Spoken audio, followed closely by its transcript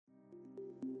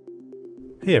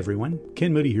Hey everyone,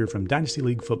 Ken Moody here from Dynasty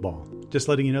League Football. Just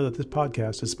letting you know that this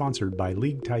podcast is sponsored by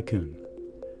League Tycoon.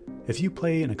 If you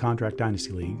play in a contract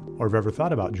Dynasty League, or have ever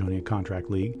thought about joining a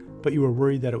contract league, but you were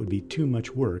worried that it would be too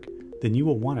much work, then you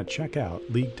will want to check out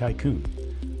League Tycoon.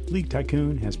 League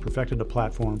Tycoon has perfected a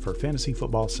platform for fantasy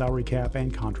football salary cap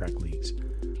and contract leagues.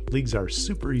 Leagues are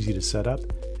super easy to set up,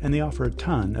 and they offer a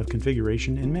ton of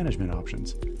configuration and management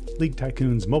options. League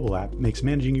Tycoon's mobile app makes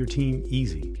managing your team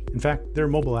easy. In fact, their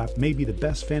mobile app may be the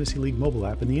best fantasy league mobile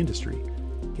app in the industry.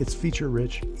 It's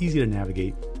feature-rich, easy to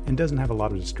navigate, and doesn't have a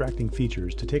lot of distracting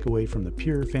features to take away from the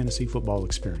pure fantasy football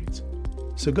experience.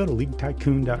 So go to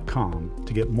LeagueTycoon.com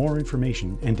to get more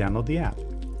information and download the app.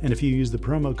 And if you use the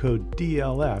promo code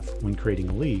DLF when creating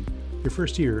a league, your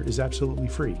first year is absolutely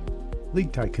free.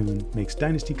 League Tycoon makes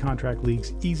dynasty contract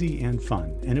leagues easy and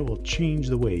fun, and it will change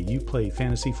the way you play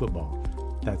fantasy football.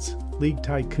 That's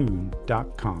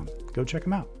LeagueTycoon.com. Go check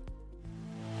them out.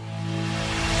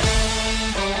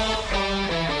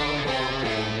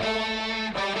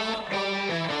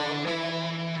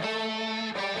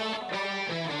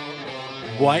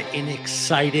 What an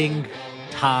exciting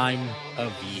time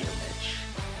of year, Mitch.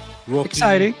 Rookie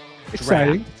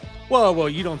Exciting. Whoa,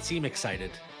 you don't seem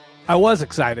excited. I was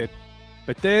excited,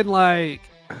 but then I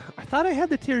thought I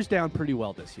had the tears down pretty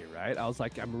well this year, right? I was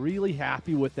like, I'm really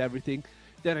happy with everything.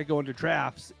 Then I go into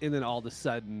drafts, and then all of a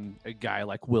sudden, a guy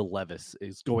like Will Levis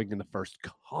is going in the first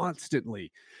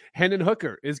constantly. Hendon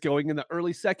Hooker is going in the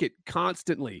early second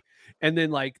constantly. And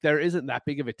then, there isn't that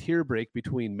big of a tier break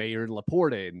between Mayer and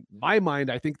Laporte. In my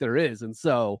mind, I think there is. And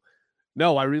so,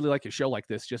 no, I really like a show like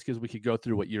this just because we could go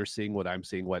through what you're seeing, what I'm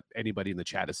seeing, what anybody in the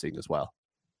chat is seeing as well.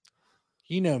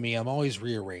 You know me, I'm always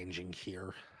rearranging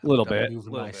here. A little bit.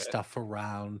 Moving my stuff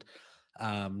around.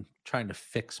 Trying to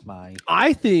fix my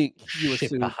I think you shit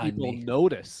assume behind people me.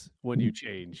 Notice when you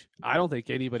change. I don't think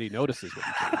anybody notices when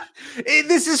you change.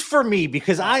 This is for me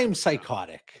because I am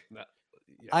psychotic. No,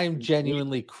 yeah, I am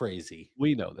genuinely crazy.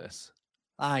 We know this.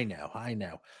 I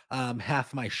know.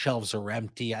 Half my shelves are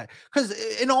empty.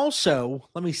 And also,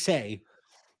 let me say,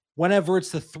 whenever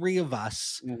it's the three of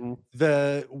us,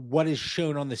 what is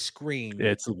shown on the screen,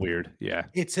 It's weird. Yeah.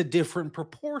 it's a different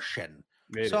proportion.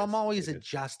 I'm always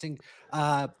adjusting.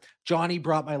 Johnny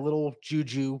brought my little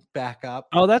Juju back up.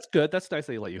 Oh, that's good. That's nice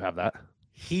that you let you have that.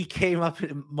 He came up.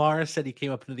 Mara said he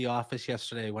came up into the office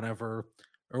yesterday, when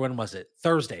was it?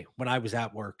 Thursday, when I was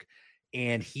at work,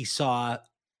 and he saw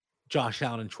Josh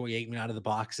Allen and Troy Aikman out of the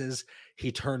boxes.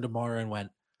 He turned to Mara and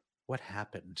went, "What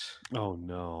happened? Oh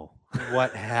no.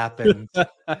 What happened?"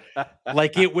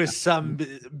 Like it was some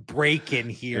break-in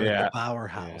here at the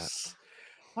powerhouse. Yeah.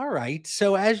 All right.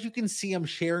 So as you can see, I'm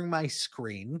sharing my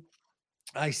screen.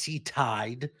 I see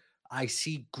Tide. I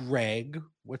see Greg.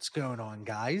 What's going on,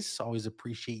 guys? Always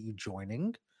appreciate you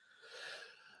joining.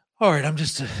 All right. I'm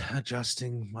just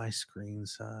adjusting my screen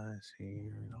size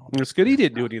here. It's good he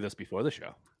didn't do any of this before the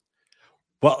show.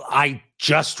 Well, I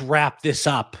just wrapped this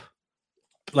up.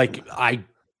 I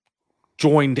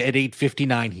joined at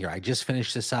 8:59 here. I just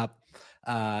finished this up.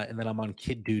 And then I'm on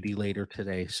kid duty later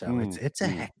today. So it's a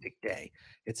hectic day.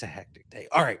 It's a hectic day.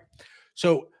 All right.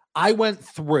 So I went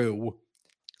through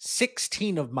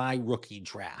 16 of my rookie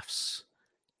drafts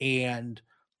and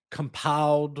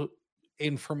compiled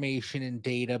information and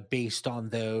data based on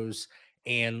those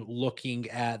and looking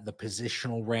at the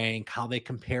positional rank, how they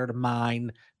compare to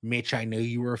mine. Mitch, I know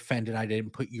you were offended I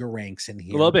didn't put your ranks in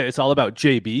here. A little bit. It's all about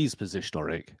JB's positional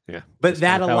rank. Yeah. But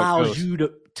that allows you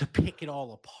to pick it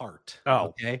all apart. Oh,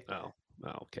 okay. Oh,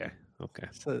 okay. Okay.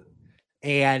 So,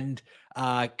 and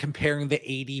comparing the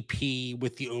ADP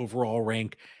with the overall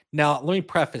rank. Now, let me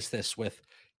preface this with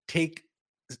take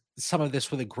some of this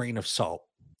with a grain of salt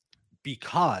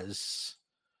because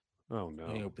let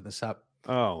me open this up.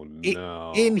 Oh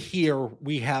no. In here,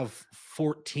 we have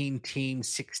 14 teams,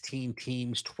 16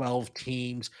 teams, 12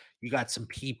 teams. You got some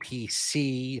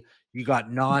PPC. You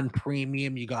got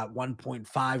non-premium. You got 1.5,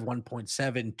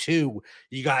 1.7, 2.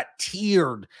 You got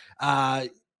tiered.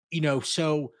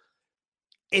 So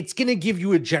it's going to give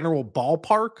you a general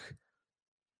ballpark,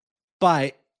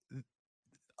 but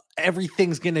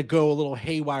everything's going to go a little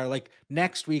haywire. Like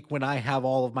next week when I have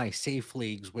all of my safe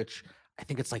leagues, which I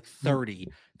think it's like 30.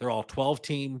 They're all 12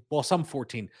 team. Well, some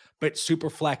 14, but super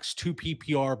flex, 2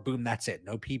 PPR, boom, that's it.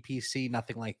 No PPC,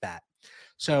 nothing like that.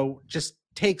 So just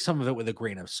take some of it with a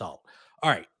grain of salt. All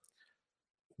right.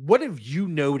 What have you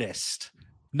noticed?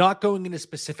 Not going into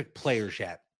specific players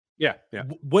yet. Yeah.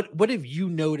 What have you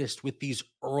noticed with these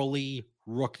early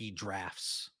rookie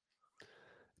drafts?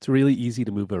 It's really easy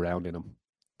to move around in them.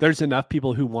 There's enough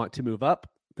people who want to move up.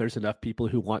 There's enough people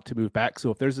who want to move back.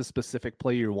 So if there's a specific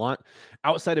player you want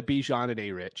outside of Bijan and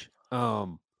A-Rich,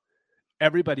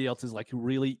 Everybody else is like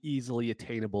really easily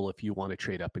attainable if you want to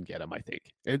trade up and get them, I think.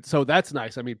 And so that's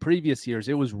nice. I mean, previous years,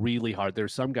 it was really hard.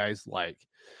 There's some guys like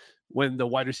when the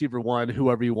wide receiver one,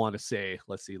 whoever you want to say,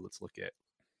 let's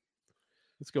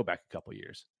go back a couple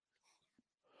years.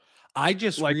 I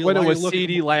just like when it was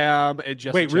CeeDee Lamb and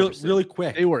Justin Jefferson, really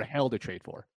quick. They were hell to trade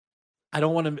for. I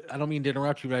don't mean to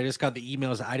interrupt you, but I just got the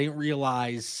emails. I didn't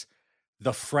realize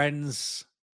the Friends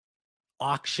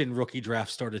auction rookie draft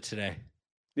started today.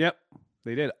 Yep.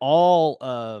 They did. All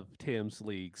of Tim's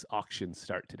league's auctions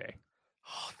start today.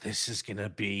 Oh, this is going to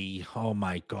be, oh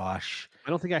my gosh.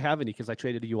 I don't think I have any because I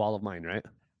traded you all of mine, right?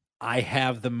 I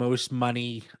have the most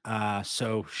money,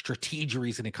 so strategery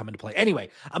is going to come into play. Anyway,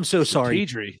 I'm so sorry.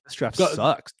 Strategery. This draft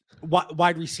sucks.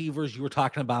 Wide receivers you were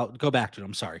talking about, go back to it.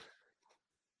 I'm sorry.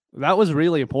 That was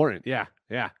really important. Yeah.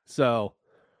 So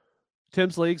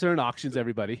Tim's leagues are in auctions,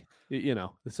 everybody.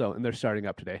 So, and they're starting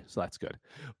up today, so that's good.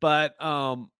 But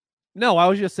no, I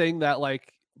was just saying that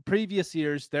like previous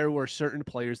years, there were certain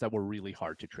players that were really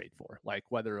hard to trade for, like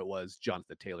whether it was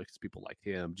Jonathan Taylor, because people like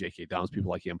him, J.K. Downs,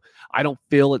 people like him. I don't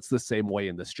feel it's the same way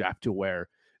in this draft to where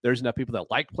there's enough people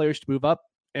that like players to move up,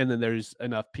 and then there's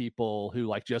enough people who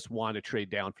like just want to trade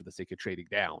down for the sake of trading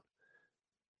down.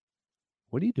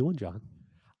 What are you doing, John?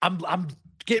 I'm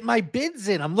getting my bids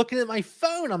in. I'm looking at my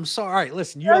phone. I'm sorry. All right,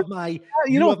 listen, you have my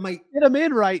get them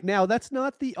in right now. That's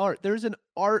not the art. There's an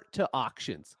art to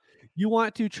auctions. You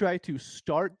want to try to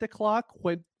start the clock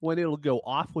when it'll go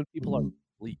off when people are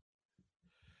asleep.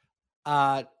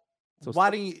 So why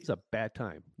do you? It's a bad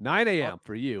time. 9 a.m.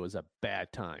 for you is a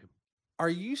bad time. Are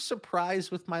you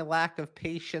surprised with my lack of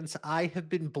patience? I have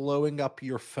been blowing up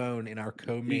your phone in our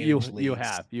co-managed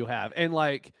leagues. You have, and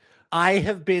like I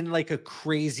have been like a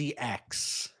crazy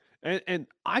ex. And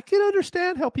I can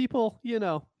understand how people,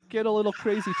 get a little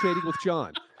crazy trading with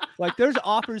John. Like there's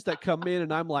offers that come in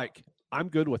and I'm like, I'm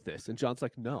good with this. And John's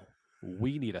like, no,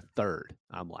 we need a third.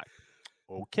 I'm like,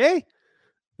 okay.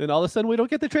 Then all of a sudden we don't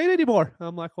get the trade anymore.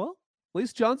 I'm like, well, at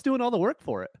least John's doing all the work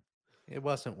for it. It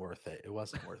wasn't worth it.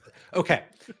 Okay.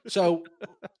 So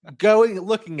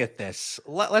looking at this,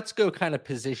 let's go kind of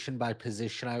position by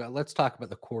position. Let's talk about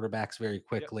the quarterbacks very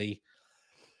quickly. Yep.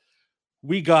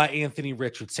 We got Anthony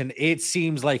Richardson. It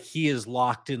seems like he is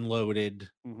locked and loaded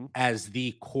as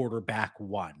the quarterback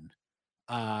one.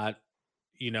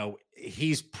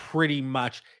 He's pretty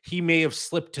much, he may have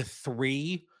slipped to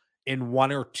 3 in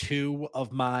 1 or 2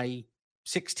 of my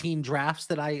 16 drafts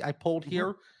that I pulled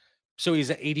here. So he's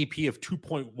an ADP of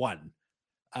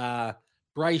 2.1.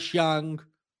 Bryce Young,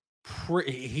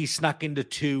 he snuck into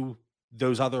 2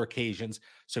 those other occasions.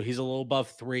 So he's a little above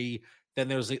 3. Then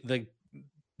there's the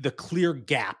clear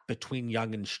gap between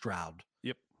Young and Stroud.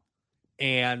 Yep.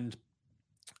 And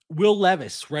Will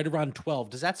Levis, right around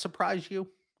 12. Does that surprise you?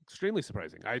 Extremely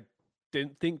surprising. I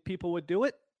didn't think people would do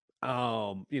it.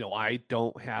 I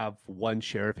don't have one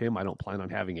share of him. I don't plan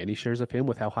on having any shares of him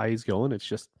with how high he's going.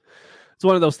 It's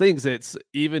one of those things. It's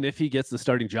even if he gets the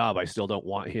starting job, I still don't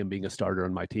want him being a starter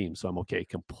on my team. So I'm okay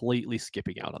completely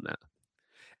skipping out on that.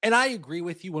 And I agree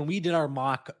with you. When we did our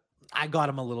mock, I got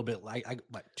him a little bit like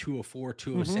 204,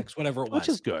 206, whatever it was. Which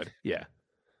is good. Yeah.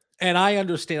 And I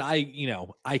understand.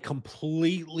 I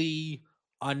completely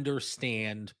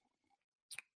understand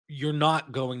you're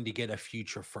not going to get a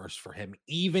future first for him,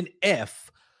 even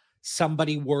if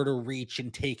somebody were to reach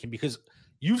and take him, because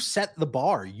you've set the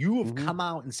bar. You have come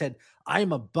out and said, I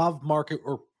am above market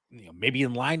or maybe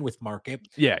in line with market.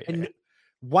 Yeah. And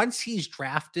once he's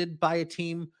drafted by a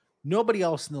team, nobody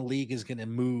else in the league is going to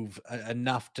move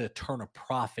enough to turn a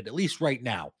profit, at least right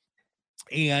now.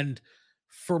 And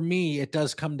for me, it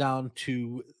does come down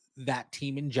to that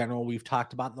team in general. We've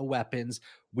talked about the weapons.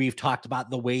 We've talked about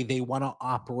the way they want to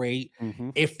operate.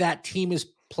 If that team is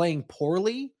playing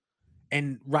poorly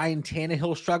and Ryan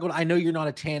Tannehill struggled, I know you're not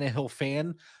a Tannehill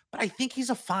fan, but I think he's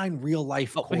a fine real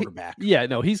life quarterback.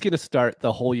 He's going to start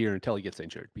the whole year until he gets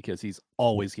injured because he's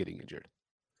always getting injured.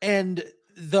 And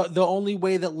the only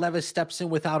way that Levis steps in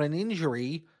without an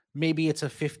injury, maybe it's a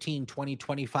 15, 20,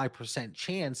 25%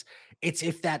 chance. It's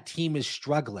if that team is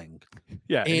struggling.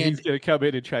 Yeah. And he's going to come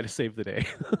in and try to save the day.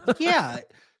 Yeah.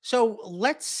 So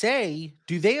let's say,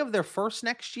 do they have their first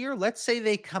next year? Let's say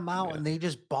they come out and they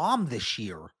just bomb this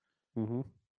year.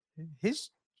 He's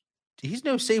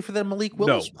no safer than Malik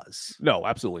Willis was. No,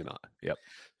 absolutely not. Yep.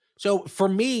 So for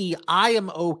me, I am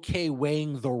okay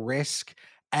weighing the risk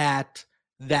at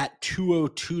that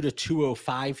 202 to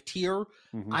 205 tier.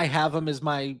 I have him as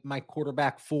my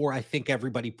quarterback 4. I think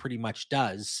everybody pretty much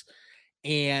does.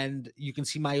 And you can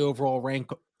see my overall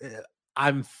rank.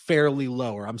 I'm fairly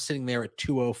lower. I'm sitting there at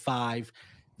 205.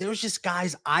 There's just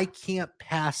guys I can't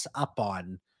pass up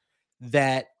on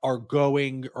that are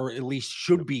going, or at least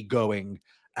should be going,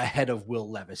 ahead of Will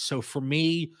Levis. So for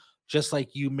me, just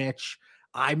like you, Mitch,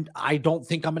 I don't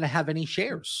think I'm going to have any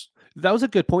shares. That was a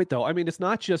good point, though. I mean, it's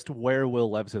not just where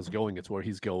Will Levis is going; it's where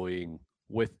he's going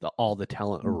with all the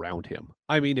talent around him.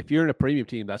 I mean, if you're in a premium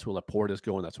team, that's where Laporte is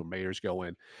going. That's where Mayer's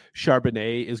going.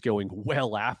 Charbonnet is going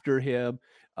well after him.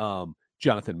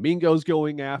 Jonathan Mingo's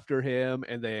going after him,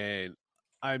 and then,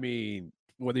 I mean,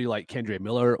 whether you like Kendre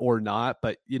Miller or not,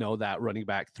 but that running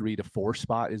back 3 to 4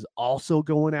 spot is also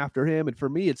going after him. And for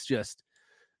me, it's just,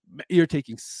 you're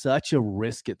taking such a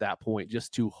risk at that point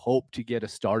just to hope to get a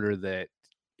starter that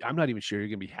I'm not even sure you're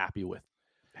going to be happy with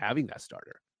having that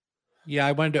starter. Yeah,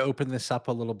 I wanted to open this up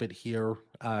a little bit here,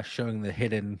 showing the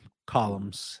hidden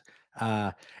columns.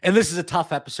 And this is a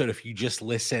tough episode if you just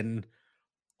listen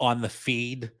on the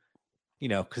feed,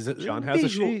 because John has the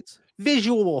sheets.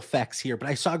 Visual effects here. But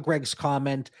I saw Greg's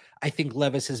comment. I think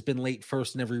Levis has been late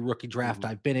first in every rookie draft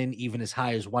I've been in, even as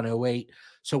high as 108.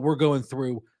 So we're going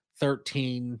through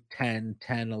 13, 10,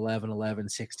 10, 11, 11,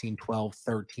 16, 12,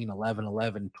 13, 11,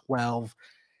 11, 12,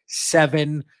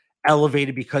 7,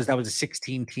 elevated because that was a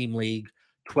 16-team league,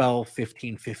 12,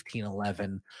 15, 15,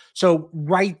 11. So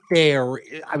right there,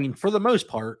 I mean, for the most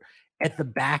part, at the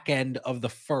back end of the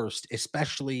first,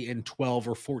 especially in 12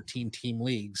 or 14-team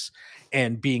leagues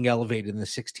and being elevated in the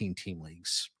 16-team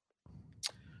leagues.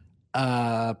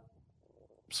 Sorry,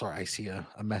 I see a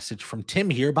message from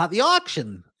Tim here about the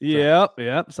auction.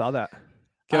 Yep, saw that.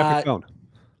 Get off your phone.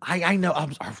 I know.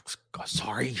 I'm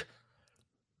sorry.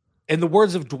 In the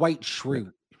words of Dwight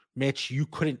Schrute, Mitch, you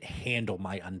couldn't handle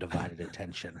my undivided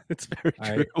attention. It's very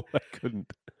true. Right? I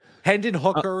couldn't. Hendon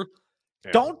Hooker,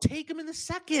 don't take him in the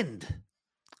second.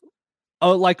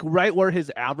 Oh, like right where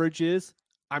his average is,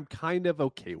 I'm kind of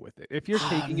okay with it. If you're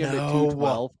taking him at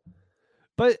 212,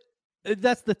 but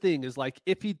that's the thing is, like,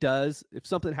 if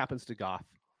something happens to Goff,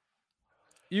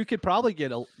 you could probably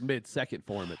get a mid-second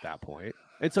for him at that point.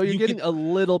 And so you're getting a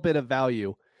little bit of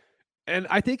value. And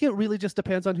I think it really just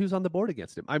depends on who's on the board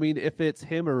against him. I mean, if it's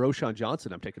him or Roschon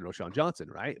Johnson, I'm taking Roschon Johnson,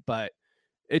 right? But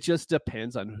it just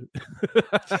depends on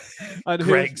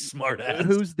Greg's smart ass.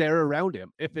 Who's there around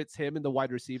him. If it's him and the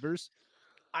wide receivers,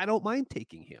 I don't mind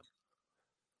taking him.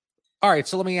 All right,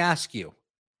 so let me ask you.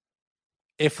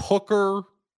 If Hooker,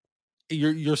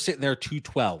 you're sitting there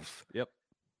 212. Yep.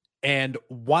 And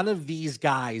one of these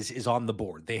guys is on the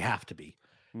board. They have to be.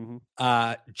 Mm-hmm.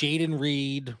 Jaden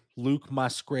Reed, Luke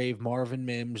Musgrave, Marvin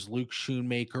Mims, Luke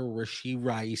Schoonmaker, Rashee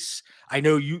Rice. I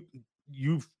know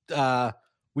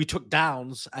we took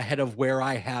Downs ahead of where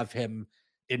I have him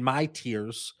in my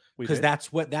tiers, because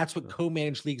that's what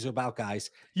co-managed leagues are about,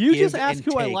 guys. You just ask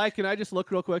who I like, and I just look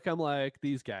real quick. I'm like,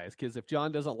 these guys, because if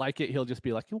John doesn't like it, he'll just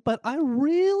be like, but I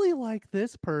really like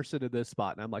this person in this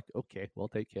spot, and I'm like, okay, we'll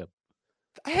take him.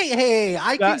 Hey,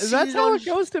 that's how it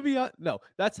goes to be. No,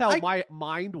 that's how my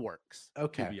mind works.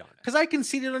 Okay, because I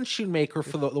conceded on Schoonmaker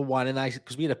for the one, and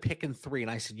because we had a pick in 3,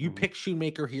 and I said, you pick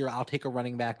Schoonmaker here, I'll take a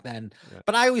running back then. Yeah.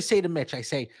 But I always say to Mitch, I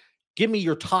say, give me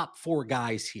your top 4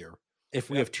 guys here. If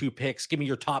we have 2 picks, give me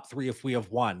your top 3 if we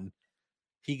have 1.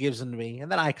 He gives them to me,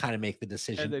 and then I kind of make the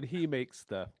decision. And then he picks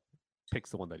the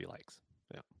one that he likes.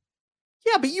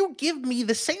 Yeah, but you give me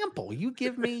the sample. You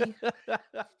give me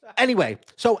anyway.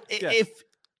 So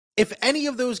if any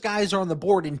of those guys are on the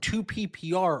board in 2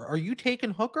 PPR, are you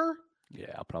taking Hooker?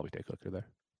 Yeah, I'll probably take Hooker there.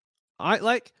 I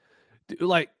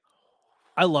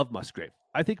love Musgrave.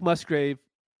 I think Musgrave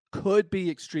could be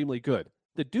extremely good.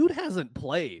 The dude hasn't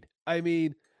played. I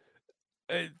mean,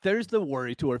 there's the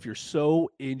worry to where if you're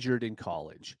so injured in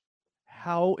college,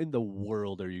 how in the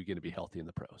world are you going to be healthy in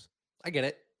the pros? I get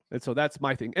it. And so that's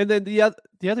my thing. And then the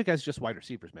other guys just wide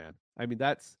receivers, man. I mean,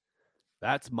 that's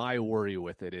my worry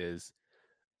with it is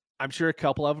I'm sure a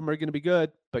couple of them are going to be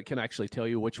good, but can I actually tell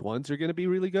you which ones are going to be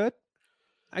really good?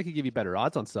 I could give you better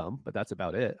odds on some, but that's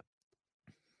about it.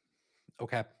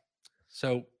 Okay.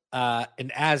 So,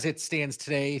 and as it stands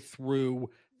today through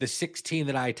the 16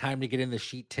 that I had time to get in the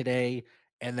sheet today,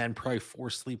 and then probably 4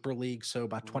 sleeper leagues, so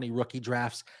about 20 rookie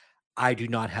drafts, I do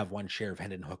not have 1 share of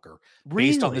Hendon Hooker. Really?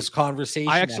 Based on this conversation,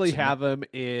 I actually have him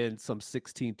in some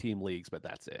 16-team leagues, but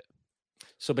that's it.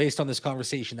 So based on this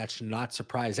conversation, that should not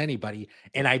surprise anybody.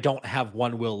 And I don't have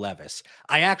 1 Will Levis.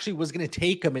 I actually was going to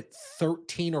take him at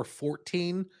 13 or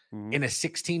 14 in a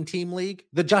 16-team league,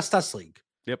 the Just Us League.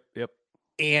 Yep.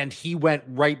 And he went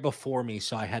right before me,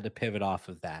 so I had to pivot off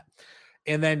of that.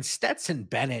 And then Stetson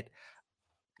Bennett,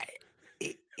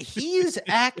 he's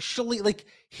actually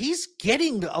he's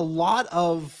getting a lot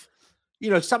of,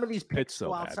 some of these picks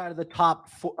go outside of the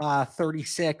top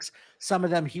 36. Some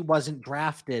of them he wasn't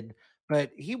drafted,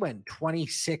 but he went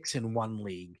 26 in 1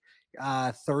 league.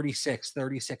 36.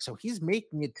 So he's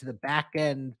making it to the back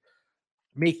end,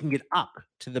 making it up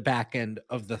to the back end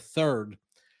of the third.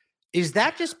 Is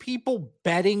that just people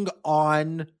betting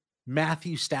on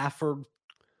Matthew Stafford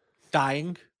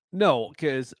dying? No,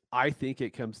 because I think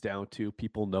it comes down to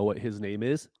people know what his name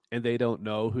is, and they don't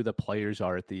know who the players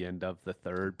are at the end of the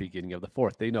third, beginning of the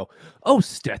fourth. They know, oh,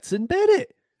 Stetson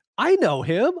Bennett. I know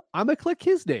him. I'm going to click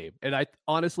his name. And I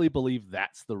honestly believe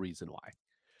that's the reason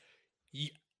why.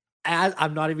 As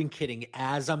I'm not even kidding,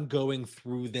 as I'm going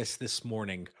through this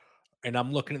morning, and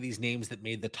I'm looking at these names that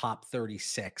made the top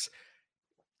 36,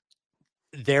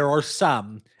 there are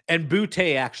some, and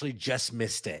Butte actually just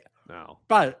missed it. No.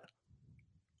 But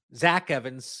Zach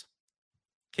Evans,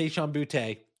 Kayshon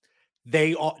Butte,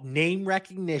 they all name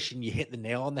recognition. You hit the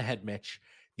nail on the head, Mitch.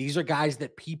 These are guys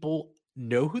that people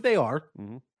know who they are.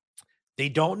 Mm-hmm. They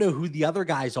don't know who the other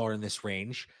guys are in this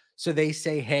range. So they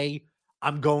say, hey,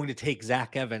 I'm going to take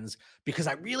Zach Evans because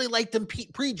I really liked him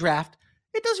pre-draft.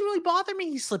 It doesn't really bother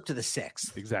me. He slipped to the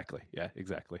 6th. Exactly. Yeah,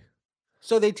 exactly.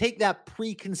 So they take that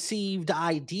preconceived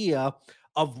idea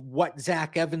of what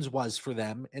Zach Evans was for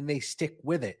them, and they stick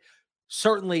with it.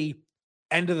 Certainly,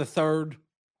 end of the third,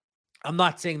 I'm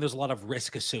not saying there's a lot of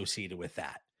risk associated with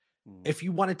that. If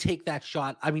you want to take that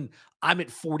shot, I mean, I'm at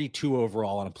 42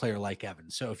 overall on a player like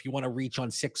Evans. So if you want to reach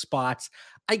on 6 spots,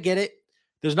 I get it.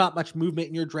 There's not much movement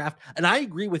in your draft. And I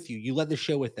agree with you. You led the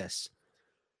show with this.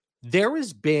 There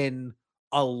has been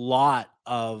a lot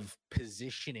of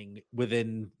positioning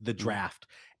within the draft.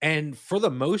 And for the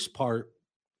most part,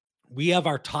 we have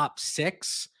our top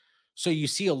 6. So you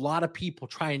see a lot of people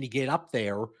trying to get up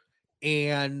there,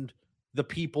 and the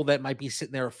people that might be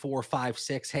sitting there at 4, 5,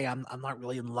 6. Hey, I'm not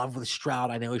really in love with Stroud.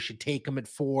 I know I should take him at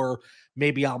 4.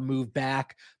 Maybe I'll move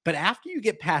back. But after you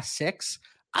get past 6,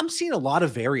 I'm seeing a lot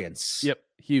of variance. Yep.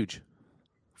 Huge.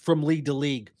 From league to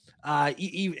league.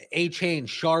 A-Chain,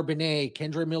 Charbonnet,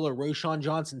 Kendre Miller, Roschon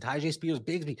Johnson, Tyjae Spears,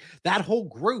 Bigsby, that whole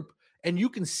group. And you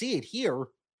can see it here.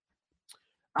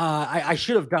 I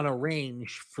should have done a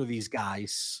range for these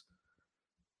guys.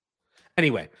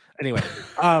 Anyway,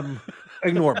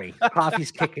 ignore me.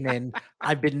 Coffee's kicking in.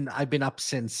 I've been up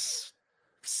since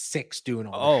 6 doing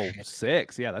all this shit.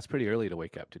 6. Yeah, that's pretty early to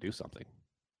wake up to do something.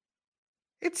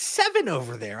 It's 7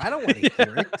 over there. I don't want to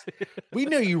hear it. We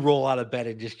know you roll out of bed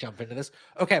and just jump into this.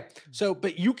 Okay. So,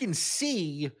 but you can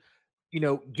see,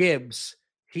 Gibbs,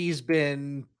 he's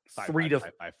been 3 to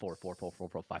 5, 4, 4, 4, 4,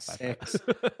 4, 5, 6.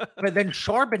 But then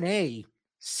Charbonnet,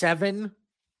 7,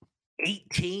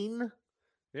 18.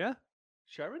 Yeah.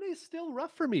 Charbonnet is still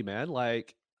rough for me, man.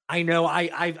 Like, I know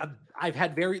I've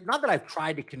had not that I've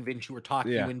tried to convince you or talk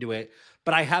you into it,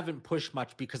 but I haven't pushed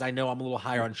much because I know I'm a little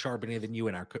higher on Charbonnet than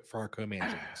you for our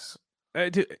co-managers.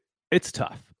 It's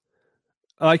tough.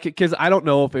 Like, because I don't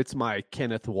know if it's my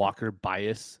Kenneth Walker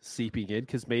bias seeping in.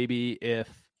 Because because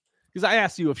I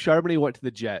asked you if Charbonnet went to the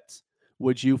Jets,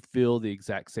 would you feel the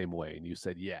exact same way? And you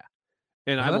said yeah.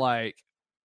 And I'm like,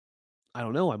 I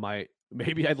don't know.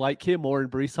 Maybe I'd like him more and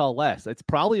Breece Hall less. It's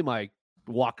probably my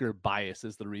Walker bias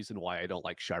is the reason why I don't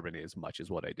like Charbonnet as much as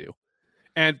what I do.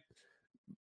 And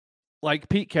like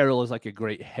Pete Carroll is like a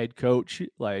great head coach.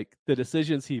 Like the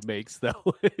decisions he makes though,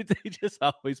 they just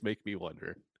always make me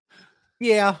wonder.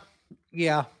 Yeah.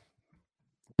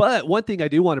 But one thing I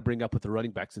do want to bring up with the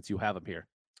running back, since you have him here,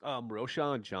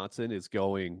 Roschon Johnson is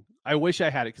going. I wish I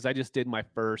had it because I just did my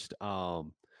first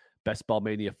Best Ball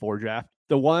Mania 4 draft.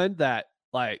 The one that,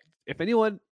 like, if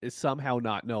anyone is somehow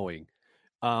not knowing,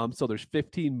 so there's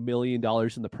 $15 million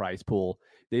in the prize pool.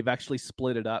 They've actually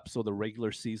split it up so the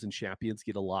regular season champions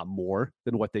get a lot more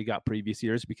than what they got previous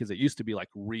years, because it used to be like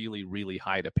really, really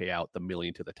high to pay out the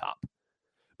million to the top.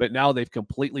 But now they've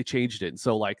completely changed it. And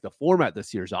so like the format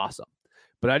this year is awesome.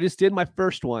 But I just did my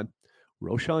first one.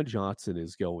 Roschon Johnson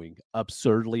is going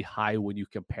absurdly high when you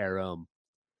compare him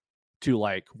to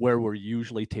like where we're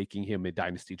usually taking him in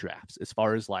dynasty drafts. As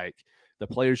far as like the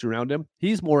players around him,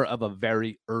 he's more of a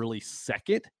very early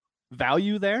second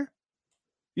value there.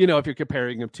 If you're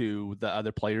comparing him to the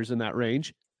other players in that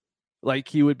range, like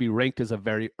he would be ranked as a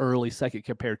very early second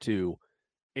compared to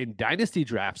in dynasty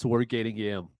drafts, we're getting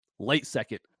him late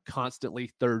second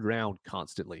constantly, third round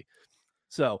constantly.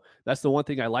 So that's the one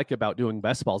thing I like about doing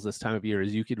best balls this time of year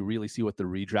is you can really see what the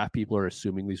redraft people are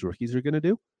assuming these rookies are going to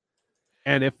do.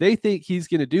 And if they think he's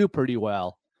going to do pretty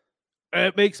well,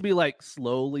 it makes me like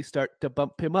slowly start to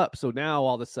bump him up. So now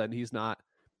all of a sudden he's not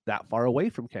that far away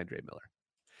from Kendre Miller.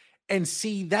 And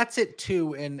see, that's it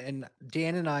too. And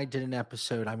Dan and I did an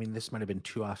episode. I mean, this might have been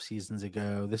 2 off seasons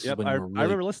ago. This is when I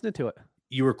remember listening to it.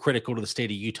 You were critical to the state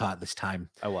of Utah at this time.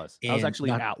 I was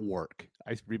actually at work.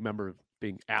 I remember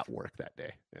being at work that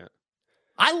day. Yeah.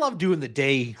 I love doing the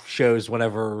day shows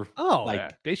whenever,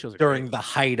 day shows are during great. the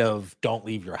height of don't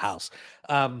leave your house.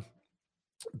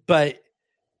 But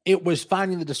it was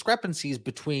finding the discrepancies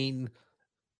between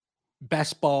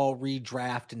best ball,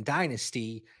 redraft, and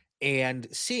dynasty, and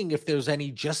seeing if there's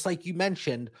any, just like you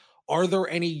mentioned, are there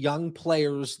any young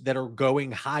players that are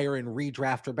going higher in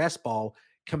redraft or best ball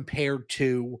compared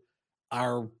to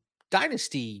our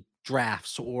dynasty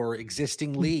drafts or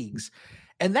existing leagues?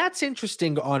 And that's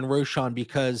interesting on Roshan,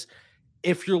 because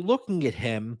if you're looking at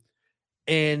him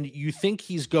and you think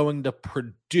he's going to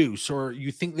produce, or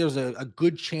you think there's a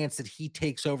good chance that he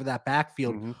takes over that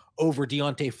backfield Mhm. over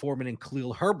Deontay Foreman and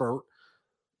Khalil Herbert,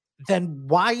 then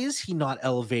why is he not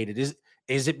elevated?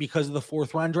 Is it because of the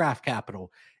fourth round draft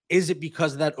capital? Is it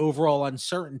because of that overall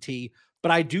uncertainty?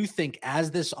 But I do think as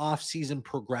this offseason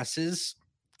progresses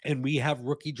and we have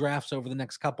rookie drafts over the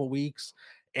next couple weeks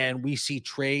and we see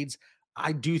trades,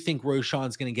 I do think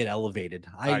Roshan's going to get elevated.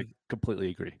 I completely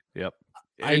agree. Yep.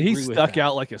 I And he agree with stuck that.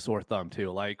 out like a sore thumb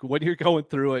too. Like when you're going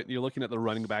through it and you're looking at the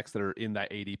running backs that are in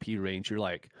that ADP range, you're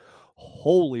like,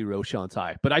 holy, Roshan's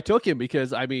high. But I took him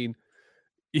because, I mean,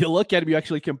 you look at him, you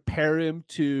actually compare him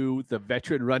to the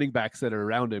veteran running backs that are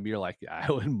around him. You're like,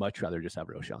 I would much rather just have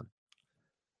Roshan.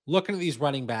 Looking at these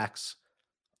running backs,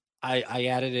 I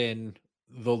added in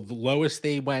the lowest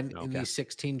they went in Okay. these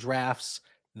 16 drafts,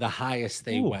 the highest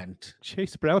they Ooh. went.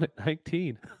 Chase Brown at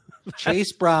 19.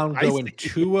 Chase Brown going spicy.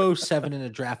 207 in a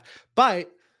draft.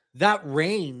 But that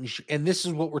range, and this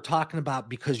is what we're talking about,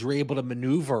 because you're able to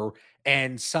maneuver,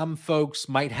 and some folks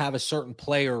might have a certain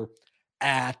player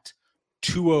at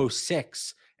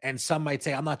 206, and some might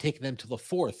say, I'm not taking them to the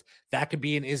fourth. That could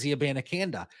be an Izzy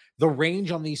Abanikanda. The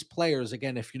range on these players,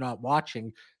 again, if you're not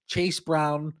watching, Chase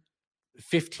Brown,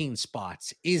 15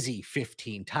 spots, Izzy,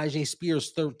 15, Tajay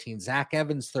Spears, 13, Zach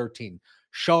Evans, 13,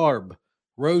 Sharp,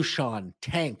 Roshan,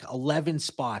 Tank, 11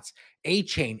 spots,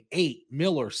 A-Chain, 8,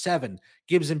 Miller, 7,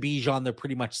 Gibbs and Bijan, they're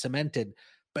pretty much cemented.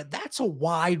 But that's a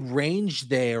wide range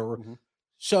there. Mhm.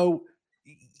 So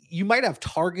you might have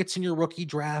targets in your rookie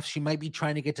drafts. You might be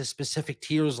trying to get to specific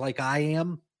tiers like I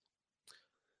am.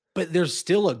 But there's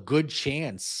still a good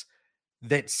chance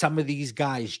that some of these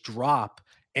guys drop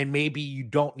and maybe you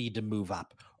don't need to move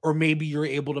up, or maybe you're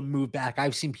able to move back.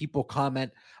 I've seen people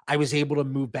comment, I was able to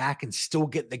move back and still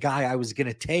get the guy I was going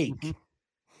to take Mhm.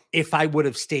 if I would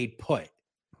have stayed put.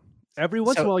 Every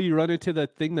once in So a while, you run into the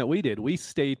thing that we did. We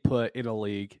stayed put in a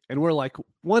league, and we're like,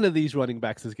 one of these running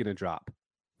backs is going to drop.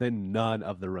 Then none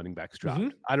of the running backs dropped.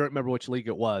 Mhm. I don't remember which league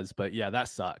it was, but yeah, that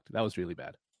sucked. That was really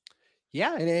bad.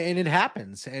 yeah, and it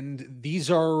happens. And these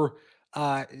are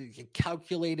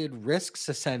calculated risks,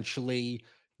 essentially.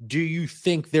 Do you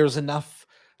think there's enough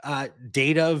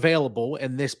data available?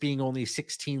 And this being only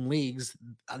 16 leagues,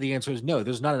 the answer is no,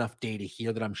 there's not enough data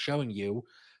here that I'm showing you,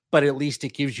 but at least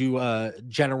it gives you a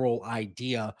general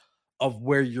idea of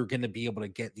where you're going to be able to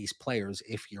get these players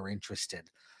if you're interested.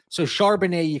 So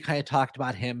Charbonnet, you kind of talked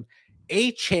about him.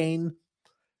 A-Chain,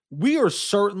 we are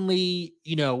certainly,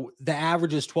 the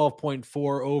average is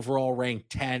 12.4, overall ranked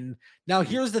 10. Now,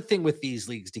 here's the thing with these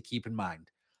leagues to keep in mind.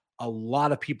 A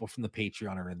lot of people from the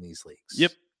Patreon are in these leagues.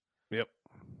 Yep.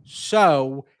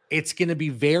 So it's going to be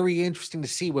very interesting to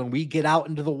see when we get out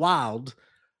into the wild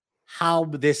how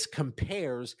this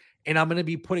compares. And I'm going to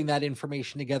be putting that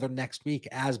information together next week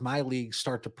as my leagues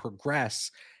start to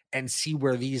progress and see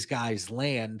where these guys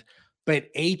land. But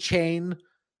A-Chain,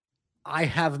 I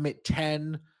have him at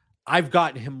 10. I've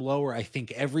gotten him lower. I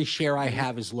think every share I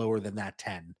have is lower than that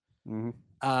 10.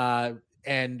 Mm-hmm.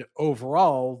 And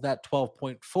overall, that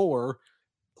 12.4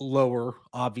 lower,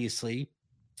 obviously.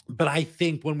 But I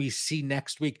think when we see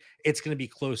next week, it's going to be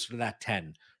closer to that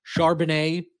 10.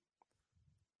 Charbonnet,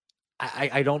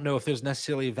 I don't know if there's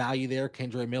necessarily value there.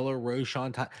 Kendre Miller,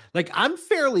 Roshan, like I'm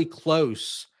fairly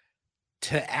close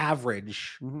to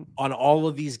average on all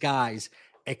of these guys,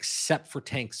 except for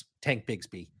Tank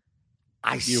Bigsby.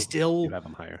 You have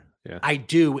him higher. Yeah, I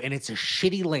do, and it's a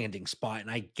shitty landing spot, and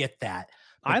I get that.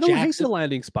 But I don't hate the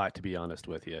landing spot, to be honest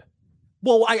with you.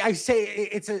 Well, I say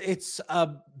it's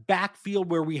a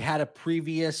backfield where we had a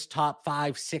previous top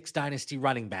 5-6 dynasty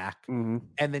running back, and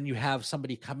then you have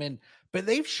somebody come in. But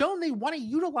they've shown they want to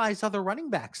utilize other running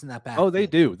backs in that backfield. Oh, they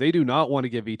do. They do not want to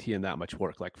give ETN that much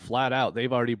work. Like flat out,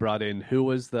 they've already brought in, who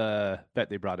was the vet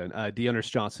they brought in? Deontay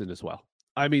Johnson as well.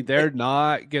 I mean, they're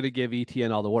not going to give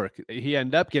ETN all the work. He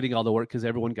ended up getting all the work because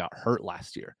everyone got hurt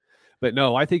last year. But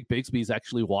no, I think Bigsby's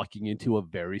actually walking into a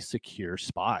very secure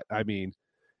spot. I mean,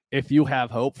 if you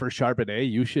have hope for Charbonnet,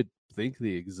 you should think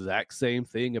the exact same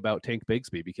thing about Tank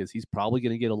Bigsby because he's probably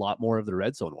going to get a lot more of the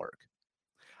red zone work.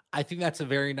 I think that's a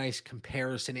very nice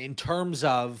comparison in terms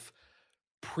of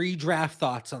pre-draft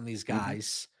thoughts on these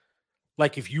guys.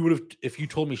 Like if you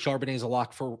told me Charbonnet's a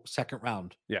lock for second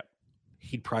round, Yeah.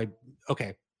 he'd probably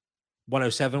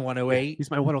 107, 108. Yeah,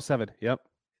 he's my 107. Yep.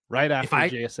 Right after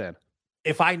JSN.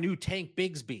 If I knew Tank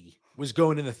Bigsby was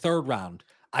going in the third round,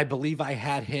 I believe I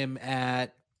had him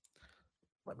at,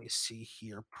 let me see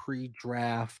here,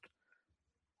 pre-draft.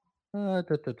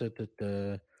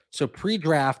 So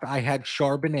pre-draft, I had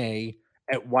Charbonnet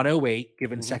at 108,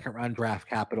 given second round draft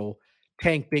capital.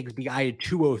 Tank Bigsby, I had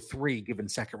 203, given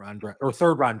second round or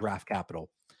third round draft capital.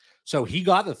 So he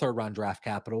got the third round draft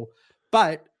capital,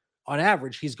 but on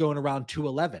average, he's going around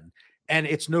 211. And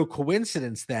it's no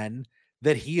coincidence then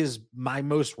that he is my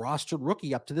most rostered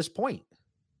rookie up to this point.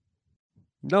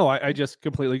 No, I just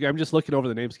completely, I'm just looking over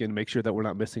the names again to make sure that we're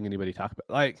not missing anybody talk about.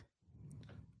 Like,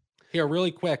 here,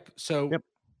 really quick. So,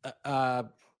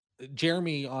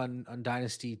 Jeremy on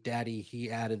Dynasty Daddy, he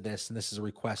added this, and this is a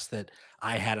request that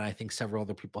I had, and I think several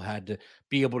other people had, to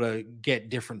be able to get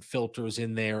different filters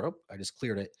in there. Oh, I just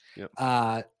cleared it.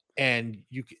 Yep. And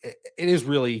it is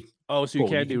really so you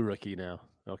can do rookie now.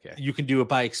 Okay. You can do it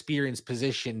by experience,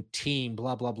 position, team,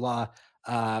 blah blah blah.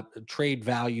 Trade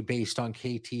value based on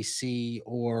KTC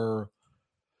or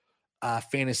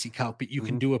fantasy count, but you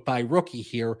can do it by rookie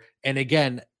here. And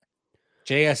again,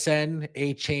 JSN,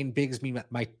 A-Chain, Bigsby,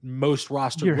 my most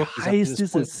rostered Your rookies. highest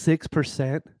is at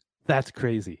 6%. That's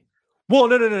crazy. Well,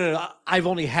 no. I've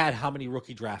only had how many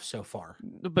rookie drafts so far?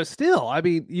 But still, I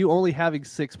mean, you only having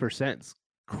 6% is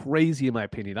crazy in my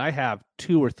opinion. I have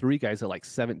 2 or 3 guys at like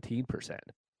 17%.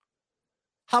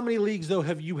 How many leagues though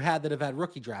have you had that have had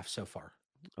rookie drafts so far?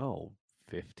 Oh,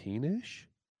 15-ish.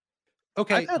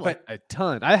 Okay, but like a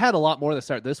ton. I had a lot more to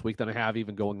start this week than I have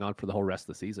even going on for the whole rest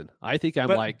of the season. I think I'm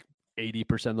like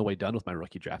 80% of the way done with my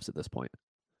rookie drafts at this point.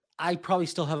 I probably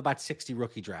still have about 60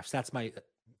 rookie drafts. That's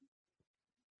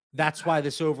why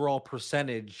this overall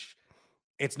percentage,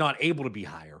 it's not able to be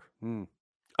higher.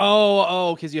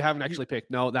 Oh, because you haven't actually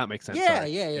picked. No, that makes sense.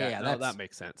 Yeah. No, that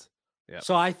makes sense. Yeah.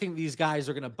 So I think these guys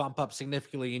are going to bump up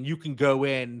significantly, and you can go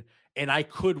in, and I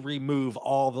could remove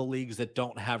all the leagues that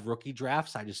don't have rookie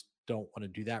drafts. I just don't want to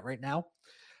do that right now.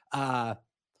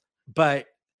 But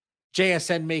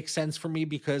JSN makes sense for me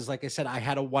because, like I said, I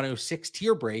had a 106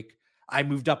 tier break. I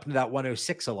moved up into that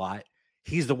 106 a lot.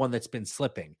 He's the one that's been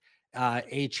slipping.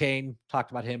 A-Chain,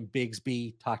 talked about him.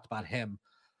 Bigsby, talked about him.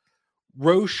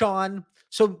 Roshan.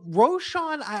 So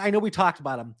Roshan, I know we talked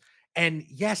about him. And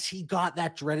yes, he got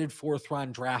that dreaded fourth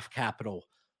round draft capital.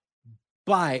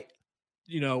 But,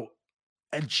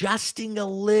 adjusting a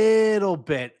little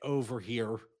bit over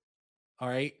here. All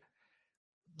right.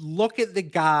 Look at the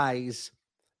guys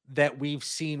that we've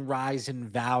seen rise in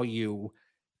value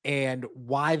and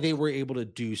why they were able to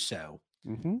do so.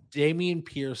 Damian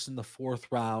Pierce in the fourth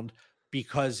round,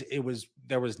 because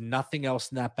there was nothing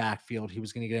else in that backfield. He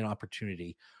was going to get an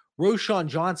opportunity. Roshan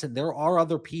Johnson, there are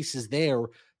other pieces there,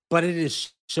 but it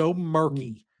is so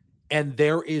murky and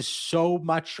there is so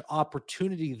much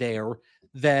opportunity there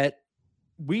that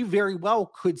we very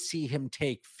well could see him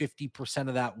take 50%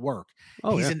 of that work.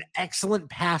 He's an excellent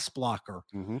pass blocker.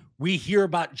 We hear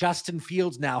about Justin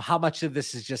Fields now, how much of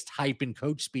this is just hype and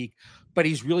coach speak, but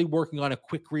he's really working on a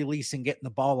quick release and getting the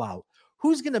ball out.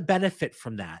 Who's going to benefit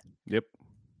from that? Yep.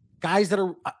 Guys that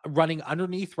are running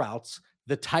underneath routes,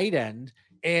 the tight end,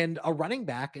 and a running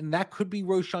back, and that could be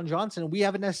Roshan Johnson. We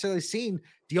haven't necessarily seen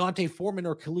Deontay Foreman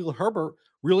or Khalil Herbert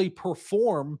really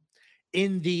perform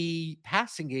in the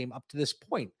passing game up to this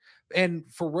point. And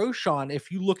for Roshan, if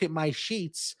you look at my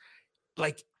sheets,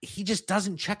 like he just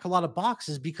doesn't check a lot of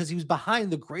boxes because he was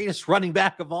behind the greatest running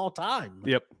back of all time.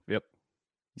 Yep.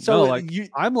 So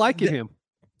I'm liking him.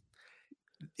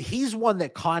 He's one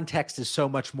that context is so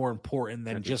much more important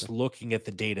than just looking at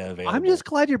the data available. I'm just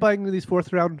glad you're buying these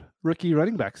fourth round rookie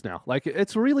running backs now. Like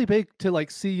it's really big to like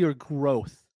see your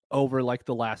growth over like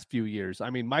the last few years. I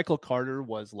mean, Michael Carter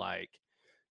was like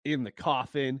in the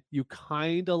coffin. You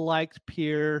kind of liked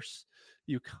Pierce.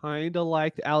 You kind of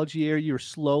liked Algier. You're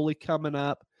slowly coming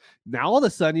up. Now all of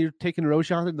a sudden you're taking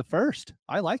Roshan in the first.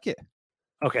 I like it.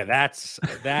 Okay,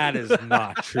 that is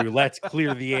not true. Let's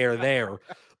clear the air there.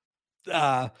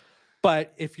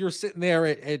 But if you're sitting there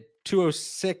at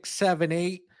 206, 7,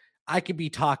 8, I could be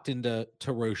talked into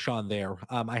Roshan there.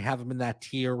 I have him in that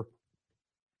tier.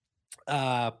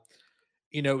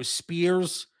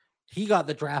 Spears, he got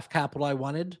the draft capital I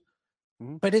wanted,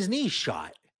 but his knee's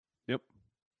shot. Yep.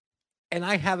 And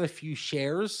I have a few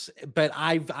shares, but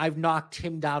I've knocked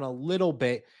him down a little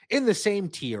bit in the same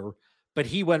tier, but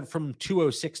he went from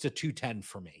 206 to 210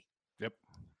 for me. Yep.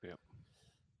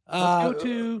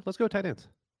 Let's go tight ends.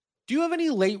 Do you have any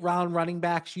late round running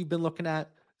backs you've been looking at?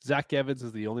 Zach Evans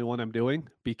is the only one I'm doing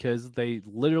because they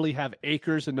literally have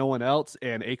Akers and no one else,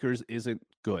 and Akers isn't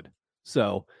good.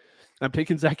 So I'm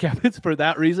taking Zach Evans for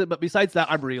that reason. But besides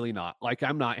that, I'm really not. Like,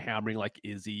 I'm not hammering like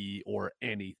Izzy or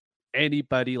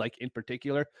anybody like in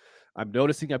particular. I'm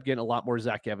noticing I'm getting a lot more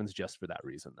Zach Evans just for that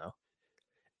reason, though.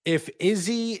 If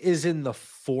Izzy is in the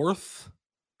 4th,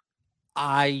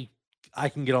 I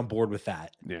can get on board with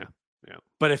that. Yeah.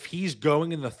 But if he's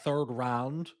going in the 3rd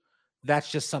round,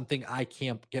 that's just something I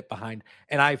can't get behind.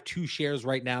 And I have 2 shares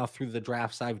right now through the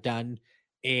drafts I've done,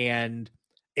 and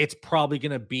it's probably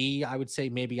going to be, I would say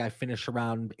maybe I finish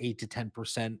around 8 to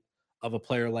 10% of a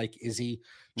player like Izzy.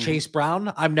 Mm-hmm. Chase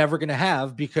Brown, I'm never going to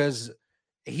have because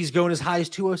he's going as high as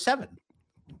 207.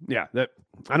 Yeah, that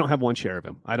I don't have one share of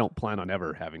him. I don't plan on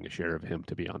ever having a share of him,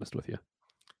 to be honest with you.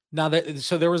 Now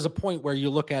so there was a point where you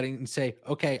look at it and say,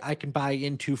 okay, I can buy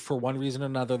into, for one reason or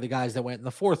another, the guys that went in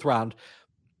the 4th round,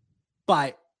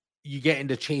 but you get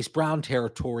into Chase Brown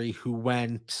territory, who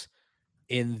went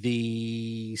in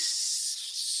the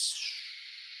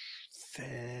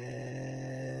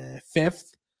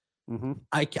 5th. Mm-hmm.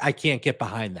 I can't get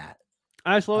behind that.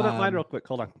 I slowed up mine real quick.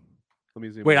 Hold on. Let me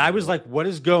zoom. Wait, I was like, what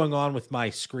is going on with my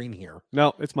screen here?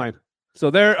 No, it's mine. So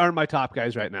there are my top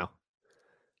guys right now.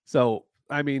 So,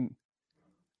 I mean,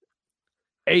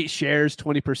 8 shares,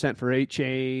 20% for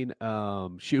 8-Chain.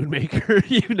 Shoemaker,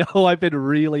 I've been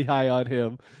really high on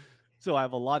him. So I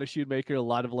have a lot of Shoemaker, a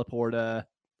lot of Laporta.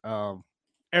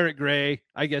 Eric Gray,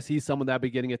 I guess he's someone that I'll be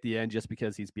getting at the end just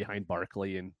because he's behind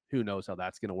Barkley, and who knows how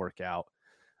that's going to work out.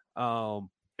 And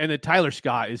then Tyler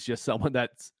Scott is just someone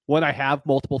that's, when I have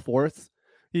multiple 4ths,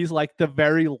 he's like the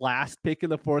very last pick in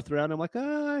the 4th round. I'm like,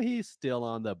 he's still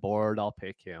on the board. I'll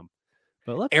pick him.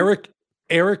 But Eric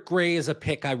Gray is a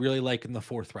pick I really like in the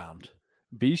 4th round.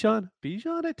 Bijan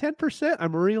at 10%.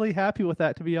 I'm really happy with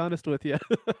that, to be honest with you.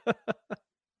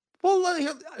 Well,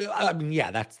 I mean,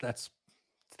 yeah, that's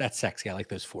sexy. I like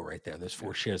those 4 right there. Those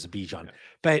 4 shares of Bijan. Yeah.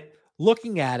 But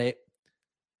looking at it,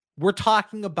 we're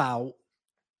talking about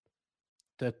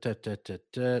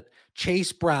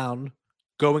Chase Brown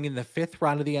going in the 5th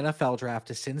round of the NFL draft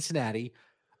to Cincinnati,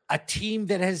 a team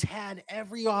that has had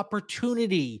every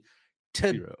opportunity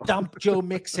to dump Joe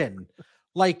Mixon.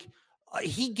 Like,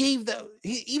 he gave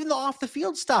even the off the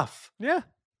field stuff. Yeah.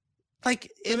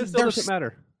 Like, it doesn't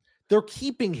matter. They're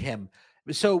keeping him.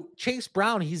 So Chase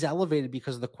Brown, he's elevated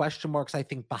because of the question marks, I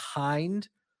think, behind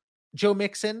Joe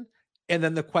Mixon. And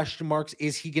then the question marks,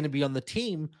 is he going to be on the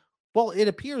team? Well, it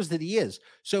appears that he is.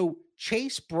 So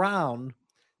Chase Brown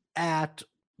at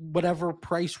whatever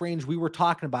price range we were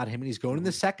talking about him, and he's going in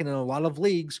the 2nd in a lot of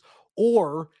leagues,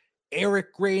 or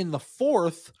Eric Gray in the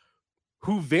 4th,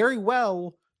 who very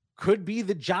well could be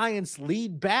the Giants'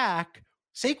 lead back.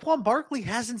 Saquon Barkley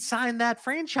hasn't signed that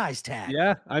franchise tag.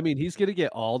 Yeah, I mean, he's going to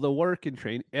get all the work and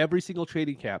train every single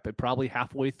training camp, and probably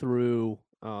halfway through,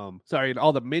 and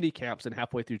all the mini camps and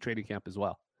halfway through training camp as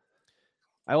well.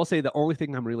 I will say the only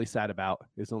thing I'm really sad about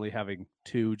is only having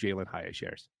 2 Jalen Hyatt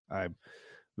shares. I'm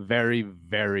very,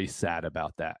 very sad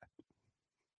about that.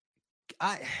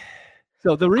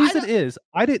 So the reason is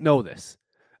I didn't know this.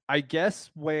 I guess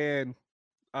when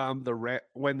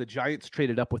the Giants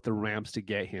traded up with the Rams to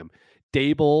get him,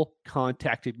 Dable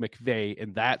contacted McVay,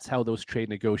 and that's how those trade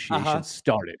negotiations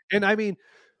started. And I mean,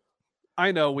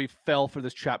 I know we fell for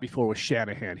this trap before with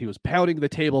Shanahan. He was pounding the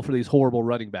table for these horrible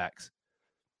running backs.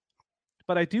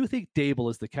 But I do think Dable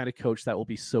is the kind of coach that will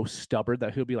be so stubborn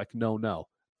that he'll be like, no,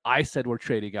 I said we're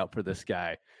trading out for this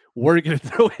guy. We're going to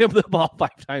throw him the ball 5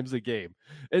 times a game.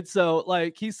 And so,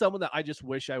 like, he's someone that I just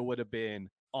wish I would have been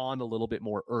on a little bit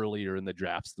more earlier in the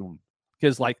drafts.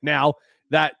 Because, like, now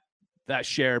that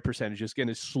share percentage is going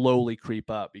to slowly creep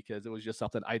up because it was just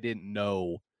something I didn't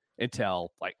know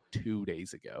until, like, 2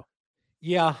 days ago.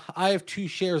 Yeah, I have 2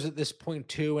 shares at this point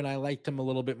too, and I liked him a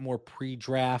little bit more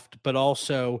pre-draft, but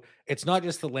also it's not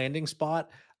just the landing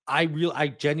spot. I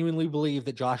genuinely believe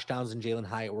that Josh Downs and Jalen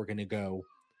Hyatt were going to go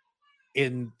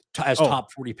as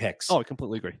top 40 picks. Oh, I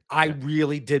completely agree. I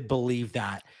really did believe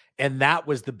that, and that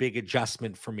was the big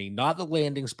adjustment for me. Not the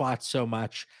landing spot so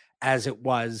much as it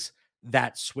was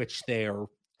that switch there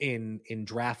in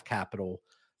draft capital.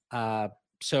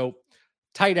 So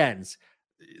tight ends,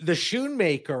 the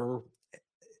Shoemaker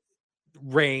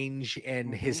range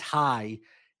and his high,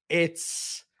 and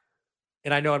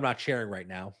I know I'm not sharing right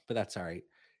now, but that's all right.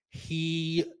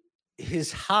 His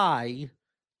high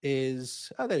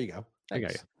is, there you go.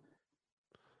 Thanks.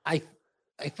 I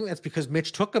think that's because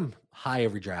Mitch took him high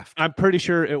every draft. I'm pretty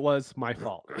sure it was my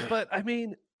fault, but I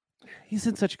mean, he's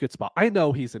in such a good spot. I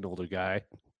know he's an older guy,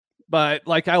 but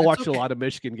like I watched a lot of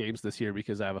Michigan games this year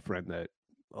because I have a friend that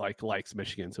likes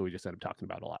Michigan, so we just ended up talking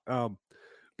about it a lot.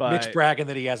 But Mitch bragging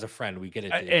that he has a friend. We get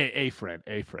it. A friend.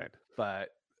 But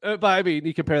I mean,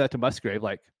 you compare that to Musgrave,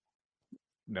 like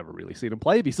never really seen him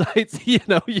play besides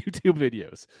YouTube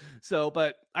videos. So,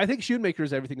 but I think Schoonmaker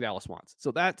is everything Dallas wants.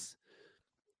 So that's,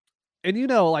 and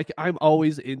like I'm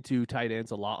always into tight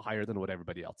ends a lot higher than what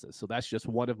everybody else is. So that's just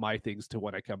one of my things to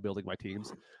when I come building my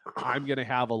teams. I'm gonna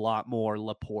have a lot more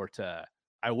Laporta.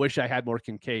 I wish I had more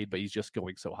Kincaid, but he's just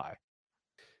going so high.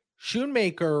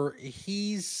 Schoonmaker,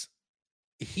 he's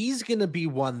going to be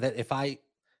one that if I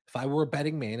were a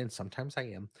betting man, and sometimes I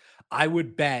am, I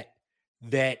would bet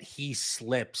that he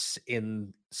slips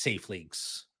in safe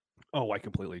leagues. Oh, I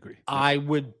completely agree. I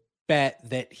would bet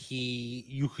that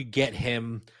you could get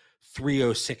him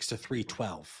 306 to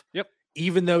 312. Yep.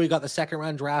 Even though he got the second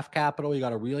round draft capital, he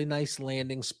got a really nice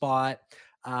landing spot.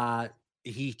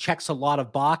 He checks a lot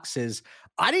of boxes.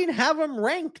 I didn't have him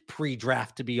ranked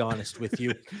pre-draft, to be honest with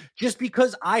you, just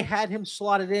because I had him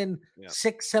slotted in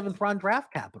 6th, 7th round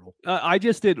draft capital. I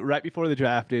just did right before the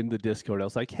draft in the Discord. I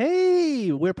was like,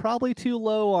 hey, we're probably too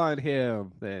low on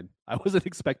him. And I wasn't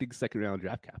expecting second round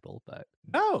draft capital, but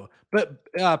no,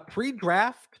 but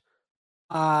pre-draft,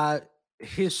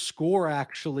 his score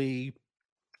actually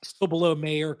still below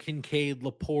Mayer, Kincaid,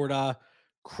 Laporta,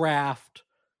 Kraft,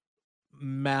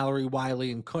 Mallory,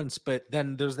 Wiley, and Kuntz, but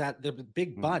then there's the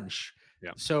big bunch.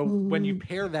 Yeah. So when you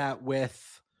pair that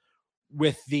with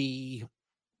the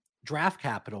draft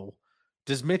capital,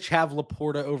 does Mitch have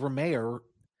Laporta over Mayer?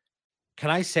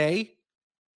 Can I say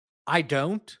I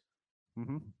don't?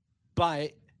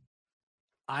 But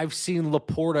I've seen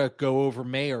Laporta go over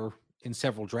Mayer in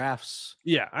several drafts.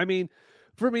 Yeah, I mean,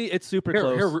 for me, it's super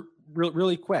close. Here,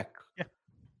 really quick. Yeah.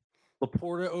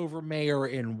 Laporta over Mayer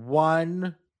in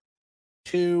 1,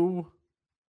 2.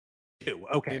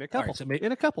 Okay. In a couple. Right,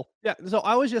 in a couple. Yeah. So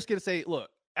I was just going to say, look,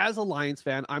 as a Lions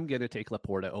fan, I'm going to take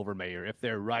Laporta over Mayer if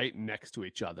they're right next to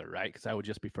each other, right? Because I would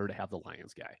just prefer to have the